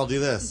bar and I'll do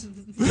this.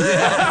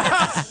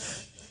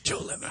 Joe,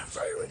 let me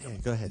Yeah,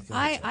 go ahead.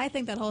 I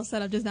think that whole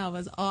setup just now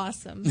was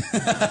awesome.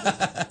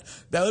 That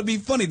would be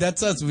funny.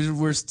 That's us. We're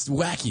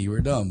wacky.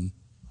 We're dumb.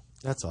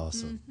 That's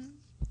awesome.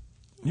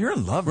 You're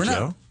in love, We're Joe.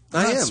 not,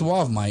 we're not am.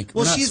 suave, Mike.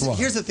 Well, We're not suave.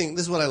 here's the thing.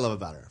 This is what I love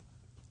about her.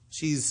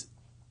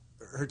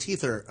 Her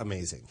teeth are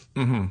amazing,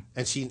 and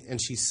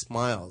she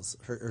smiles.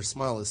 Her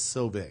smile is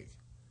so big.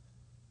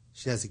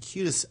 She has the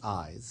cutest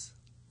eyes,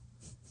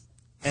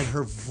 and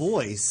her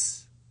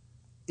voice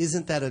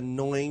isn't that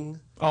annoying.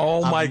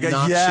 Oh my God!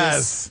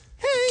 obnoxious,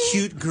 Yes.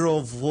 cute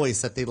girl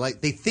voice that they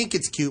like. They think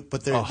it's cute,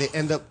 but they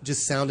end up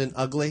just sounding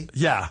ugly.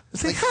 Yeah.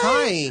 It's like,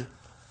 hi,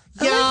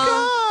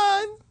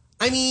 yeah.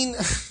 I mean,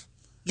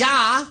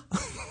 yeah.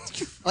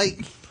 Like,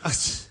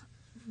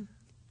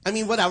 I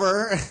mean,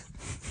 whatever.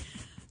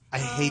 I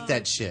hate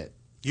that shit.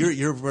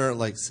 You're very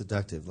like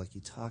seductive. Like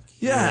you talk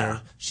here. Yeah.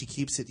 She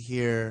keeps it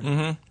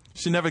here.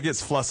 She never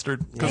gets flustered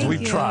because Thank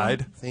we've you.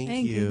 tried. Thank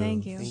Thank you. you,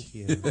 thank you. Thank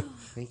you.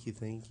 Thank you.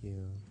 Thank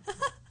you.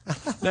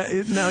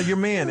 Now, your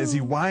man, is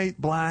he white,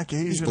 black,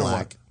 Asian? or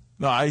black.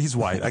 what? No, he's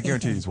white. I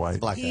guarantee he's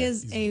white. Black He guy.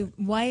 is a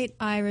white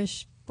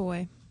Irish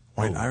boy.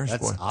 White Irish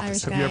that's boy.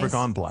 opposite. Have you ever Guys.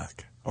 gone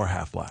black or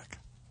half black?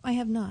 I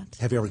have not.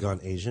 Have you ever gone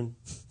Asian?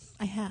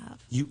 I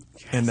have. You.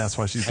 And that's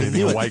why she's I dating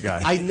knew a it. white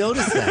guy. I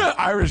noticed that.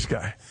 Irish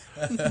guy.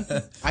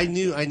 I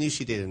knew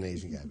she dated an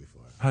Asian guy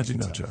before. How'd you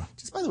know, Joe?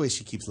 Just by the way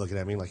she keeps looking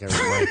at me like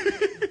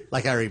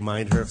I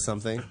remind her of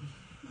something.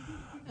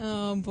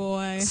 Oh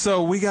boy.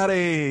 So we got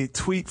a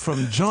tweet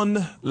from John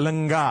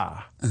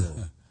Lenga.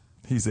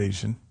 He's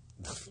Asian.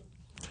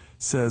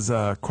 Says,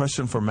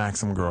 question for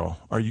Maxim Girl.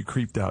 Are you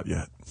creeped out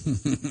yet?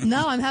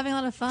 No, I'm having a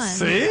lot of fun.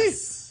 See?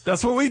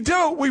 That's what we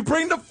do. We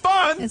bring the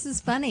fun. This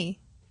is funny.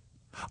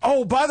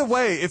 Oh, by the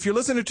way, if you're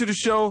listening to the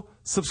show,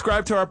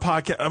 subscribe to our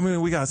podcast. I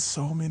mean, we got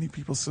so many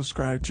people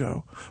subscribed,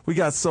 Joe. We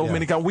got so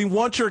many. We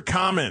want your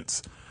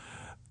comments.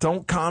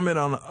 Don't comment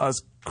on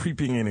us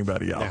creeping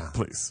anybody out, Yeah.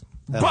 please.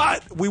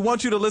 But we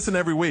want you to listen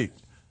every week.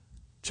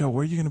 Joe,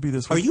 where are you going to be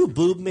this Are week? you a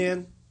boob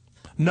man?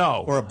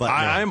 No. Or a butt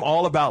man? I'm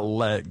all about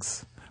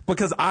legs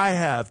because I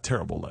have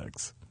terrible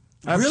legs.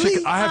 I have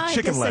Really? I have I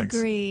chicken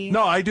disagree. legs.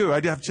 No, I do. I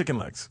do have chicken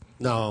legs.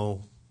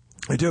 No.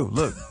 I do.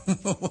 Look.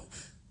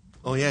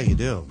 Oh yeah, you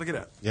do. Look at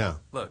that. Yeah.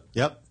 Look.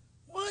 Yep.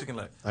 Chicken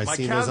leg. I've My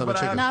seen calves, those on a but I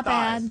chicken. have Not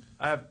thighs. bad.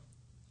 I have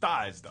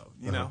thighs, though,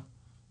 you know?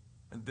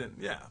 And then,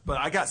 yeah. But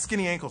I got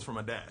skinny ankles from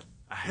my dad.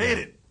 I hate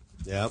it.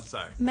 Yep.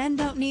 Sorry. Men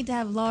don't need to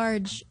have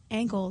large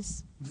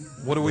ankles.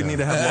 What do we need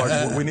to have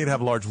large? We need to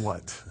have large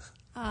what?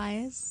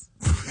 Eyes.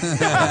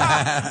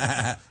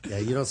 Yeah,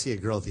 you don't see a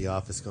girl at the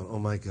office going, "Oh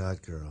my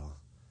God, girl,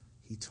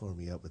 he tore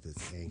me up with his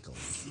ankles."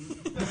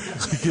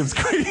 He gives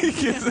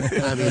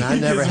I mean, I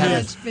never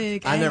had Such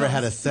big I never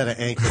had a ankles. set of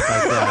ankles like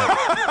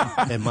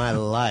that in my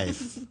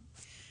life.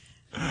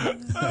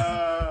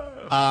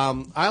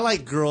 I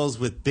like girls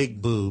with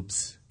big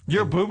boobs.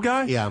 You're a boob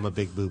guy? Yeah, I'm a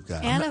big boob guy.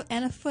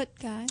 And a foot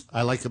guy.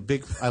 I like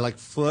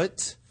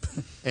foot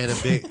and a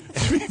big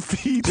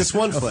Feet. just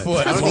one foot.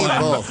 I don't need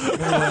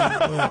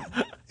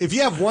both. If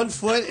you have one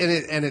foot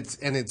and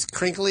it's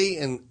crinkly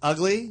and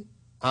ugly,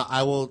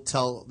 I will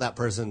tell that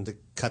person to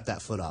cut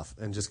that foot off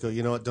and just go,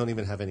 you know what, don't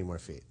even have any more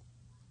feet.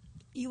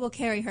 You will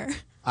carry her.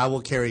 I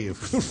will carry you.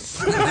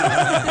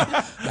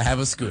 I have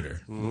a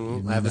scooter.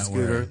 I have a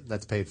scooter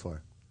that's paid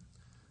for.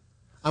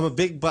 I'm a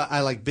big butt.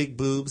 I like big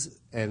boobs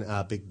and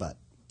big butt.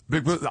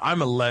 Big boobs.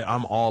 I'm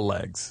all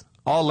legs.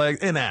 All legs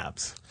and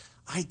abs.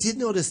 I did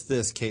notice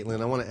this,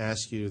 Caitlin. I want to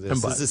ask you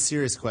this. This is a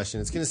serious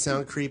question. It's going to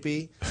sound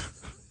creepy,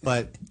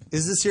 but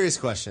this is a serious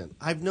question.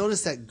 I've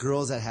noticed that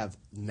girls that have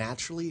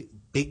naturally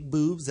big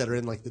boobs that are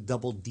in like the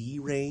double D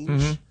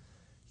range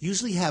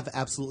usually have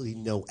absolutely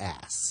no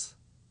ass.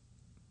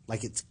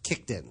 Like it's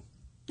kicked in.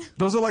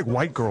 Those are like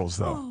white girls,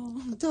 though. Oh.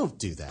 Don't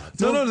do that.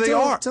 No, they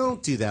are.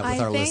 Don't do that with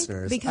our think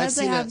listeners. because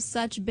they have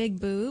such big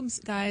boobs,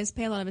 guys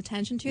pay a lot of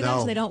attention to them,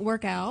 so they don't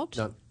work out.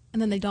 No.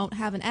 And then they don't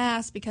have an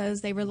ass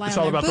because they rely It's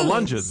on all their about boobs. the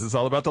lunges. It's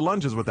all about the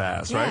lunges with the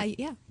ass, Yeah, right?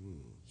 yeah.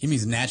 He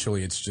means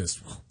naturally it's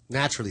just...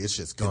 Naturally, it's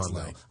just gone, though.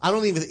 like- I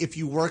don't even, if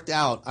you worked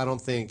out, I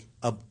don't think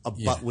a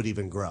butt would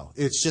even grow.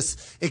 It's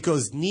just, it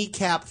goes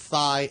kneecap,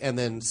 thigh, and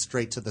then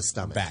straight to the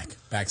stomach.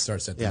 Back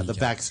starts at the Yeah, the kneecap.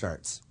 back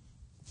starts.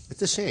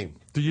 It's a shame.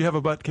 Do you have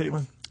a butt,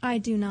 Caitlin? I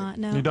do not.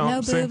 No. You don't?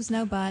 No See? boobs,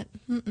 no butt.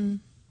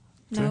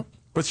 Nope.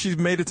 But she's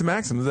made it to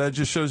maximum. That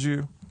just shows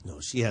you No,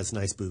 she has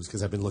nice boobs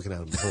because I've been looking at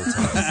them the whole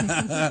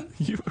time.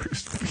 you are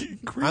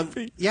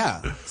creepy.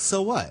 Yeah,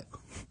 so what?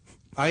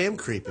 I am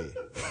creepy.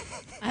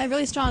 I have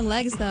really strong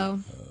legs, though.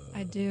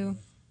 I do.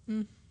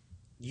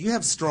 You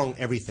have strong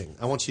everything.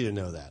 I want you to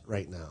know that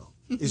right now.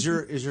 Is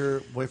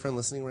your boyfriend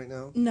listening right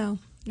now? No.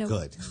 No.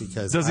 Good,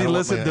 because Does I he don't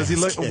want listen? my Does he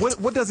ass look?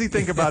 kicked. What does he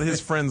think about his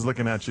friends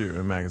looking at you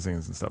in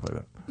magazines and stuff like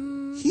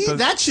that?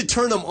 That should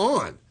turn him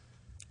on.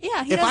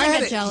 Yeah, he If doesn't I had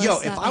get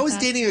jealous. if I was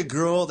dating a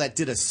girl that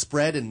did a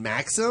spread in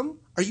Maxim,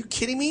 are you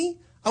kidding me?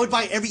 I would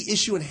buy every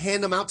issue and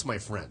hand them out to my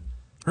friend.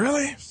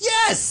 Really?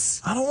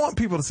 Yes, I don't want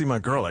people to see my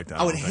girl like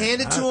that. I would hand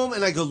it to them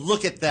and I go,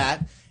 look at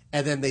that,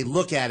 and then they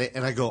look at it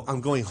and I go,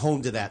 I'm going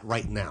home to that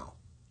right now.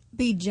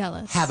 Be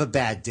jealous. Have a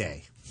bad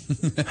day.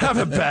 Have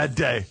a bad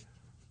day.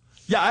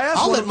 Yeah, I asked.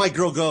 I'll one let my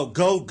girl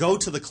go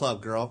to the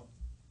club, girl.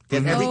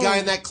 Get every guy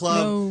in that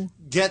club. No.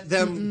 Get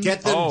them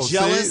oh,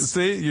 jealous.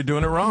 See, you're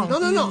doing it wrong.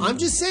 No. I'm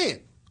just saying.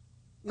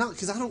 No,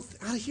 because I don't.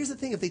 Here's the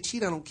thing: if they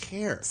cheat, I don't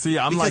care. See,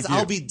 I'm because like you.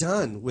 I'll be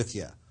done with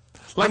you.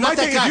 Like I'm my not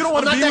that thing, guy. if you don't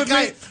want to I'm be not with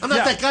that me, guy. I'm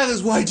not that guy.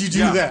 That's why'd you do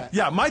yeah, that?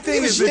 Yeah, my thing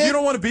Give a is, if shit. you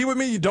don't want to be with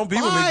me, you don't be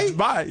with me.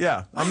 Bye.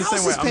 Yeah, I'm the My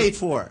same house way. is paid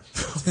for.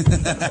 Do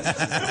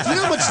you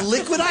know how much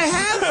liquid I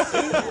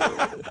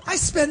have? I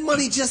spend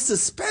money just to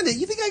spend it.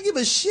 You think I give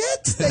a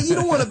shit that you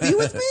don't want to be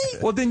with me?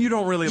 Well, then you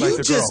don't really like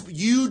the girl.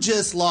 You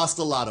just lost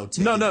a lotto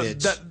ticket. No,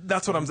 bitch.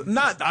 that's what I'm saying.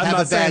 I'm Have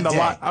not a saying bad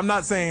day. I'm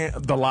not saying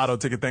the lotto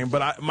ticket thing,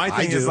 but my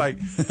thing is do. like,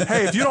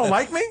 hey, if you don't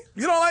like me,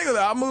 you don't like it,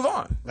 I'll move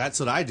on. That's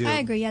what I do. I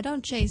agree. Yeah,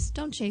 don't chase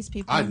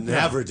people. I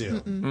never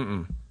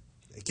do.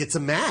 It gets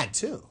them mad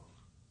too,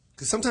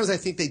 because sometimes I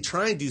think they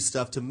try and do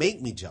stuff to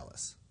make me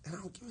jealous, and I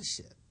don't give a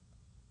shit.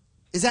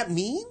 Is that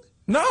mean?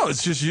 No,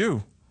 it's just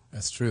you.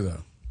 That's true,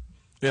 though.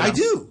 Yeah. I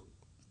do.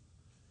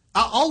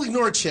 I'll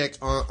ignore a chick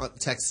on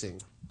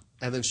texting,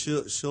 and then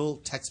she'll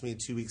text me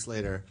 2 weeks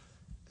later.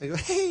 I go,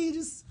 hey,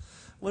 just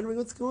wondering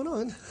what's going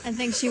on. I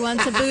think she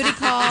wants a booty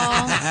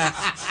call.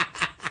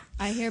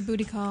 I hear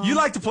booty call. You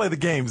like to play the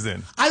games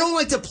then. I don't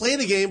like to play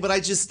the game, but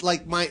I just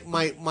like my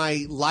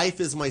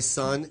life is my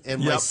son, and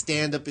my Yep.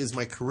 stand up is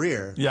my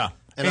career. Yeah.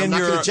 and I'm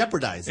not going to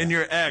jeopardize it. And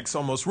your ex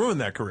almost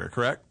ruined that career,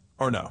 correct?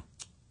 Or no?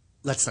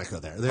 Let's not go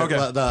there. Okay.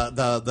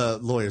 The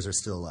lawyers are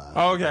still.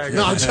 Okay.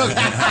 No, I'm joking.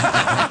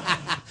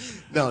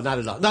 No, not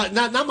at all.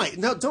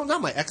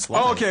 Not my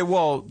ex-wife. Oh, okay.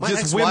 Well, My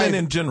just ex-wife- women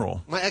in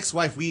general. My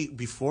ex-wife,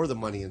 before the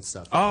money and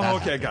stuff. Oh, that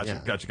okay.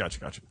 happened, Gotcha. yeah.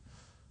 Gotcha.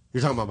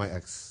 You're talking about my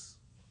ex.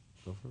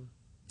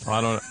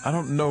 I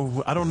don't know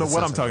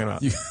what I'm talking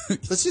about.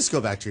 Let's just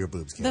go back to your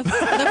boobs, The, Kim.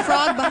 the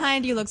frog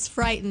behind you looks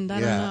frightened. I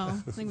Yeah. don't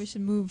know. I think we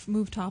should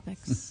move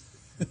topics.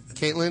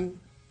 Caitlin,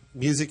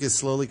 music is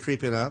slowly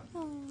creeping up.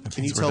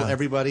 Can you we're tell done.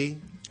 everybody?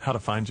 How to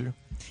find you?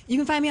 You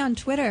can find me on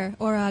Twitter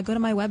or go to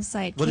my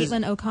website, What is-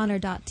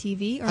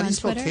 CaitlinO'Connor.tv, or How do on you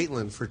spell Twitter,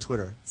 Caitlin for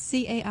Twitter?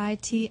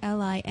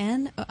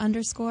 CAITLIN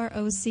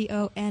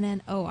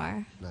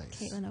 _OCONNOR. Nice.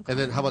 Caitlin O'Connor. And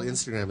then how about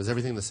Instagram? Is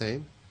everything the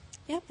same?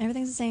 Yep,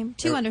 everything's the same.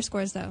 2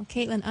 underscores though.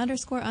 Caitlin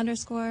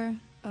 _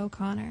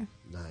 O'Connor.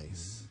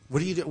 Nice. What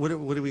do you do? What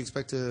do we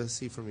expect to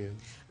see from you?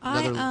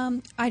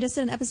 Another- I just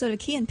did an episode of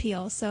Key and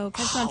Peele, so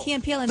catch me on Key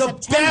and Peele in the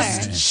September.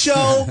 best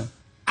show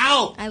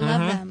out. I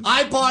love them.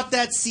 I bought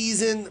that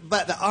season,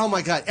 but oh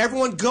my god!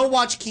 Everyone, go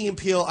watch Key and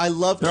Peele. I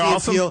love Key They're and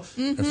awesome. Peele.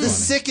 Mm-hmm. The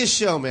sickest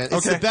show, man.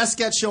 It's Okay. the best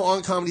sketch show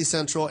on Comedy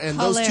Central, and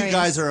those two Hilarious.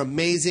 guys are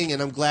amazing.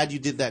 And I'm glad you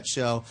did that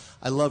show.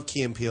 I love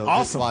Key and Peele. Just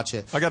Awesome. watch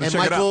it. I gotta and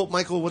check it Michael, out.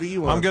 Michael, what are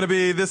you on? I'm going to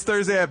be this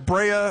Thursday at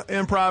Brea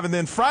Improv, and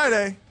then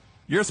Friday,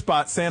 your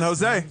spot, San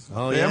Jose.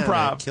 Oh, the yeah, Improv.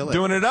 man. Kill it.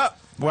 Doing it up.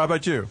 What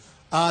about you?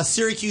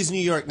 Syracuse, New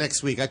York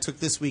next week. I took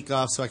this week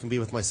off so I can be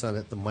with my son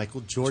at the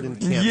Michael Jordan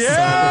camp.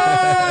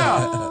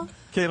 Yeah!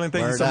 Caitlin,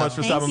 thank you so Word much up.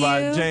 for Thank stopping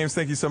by. you. James,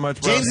 thank you so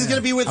much, bro. James is going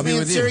to be with I'll me be in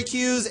with you.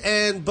 Syracuse,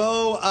 and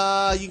Bo,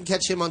 you can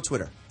catch him on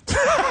Twitter. All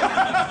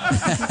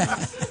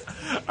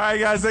right,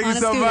 guys, thank you On a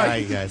so scooter. much. All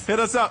right, guys. Hit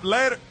us up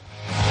later.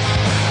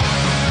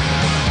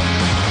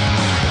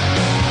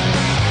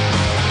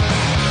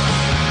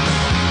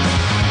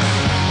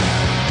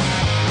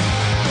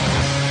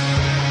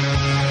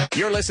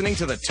 You're listening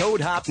to the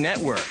Toad Hop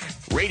Network,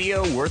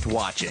 radio worth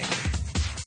watching.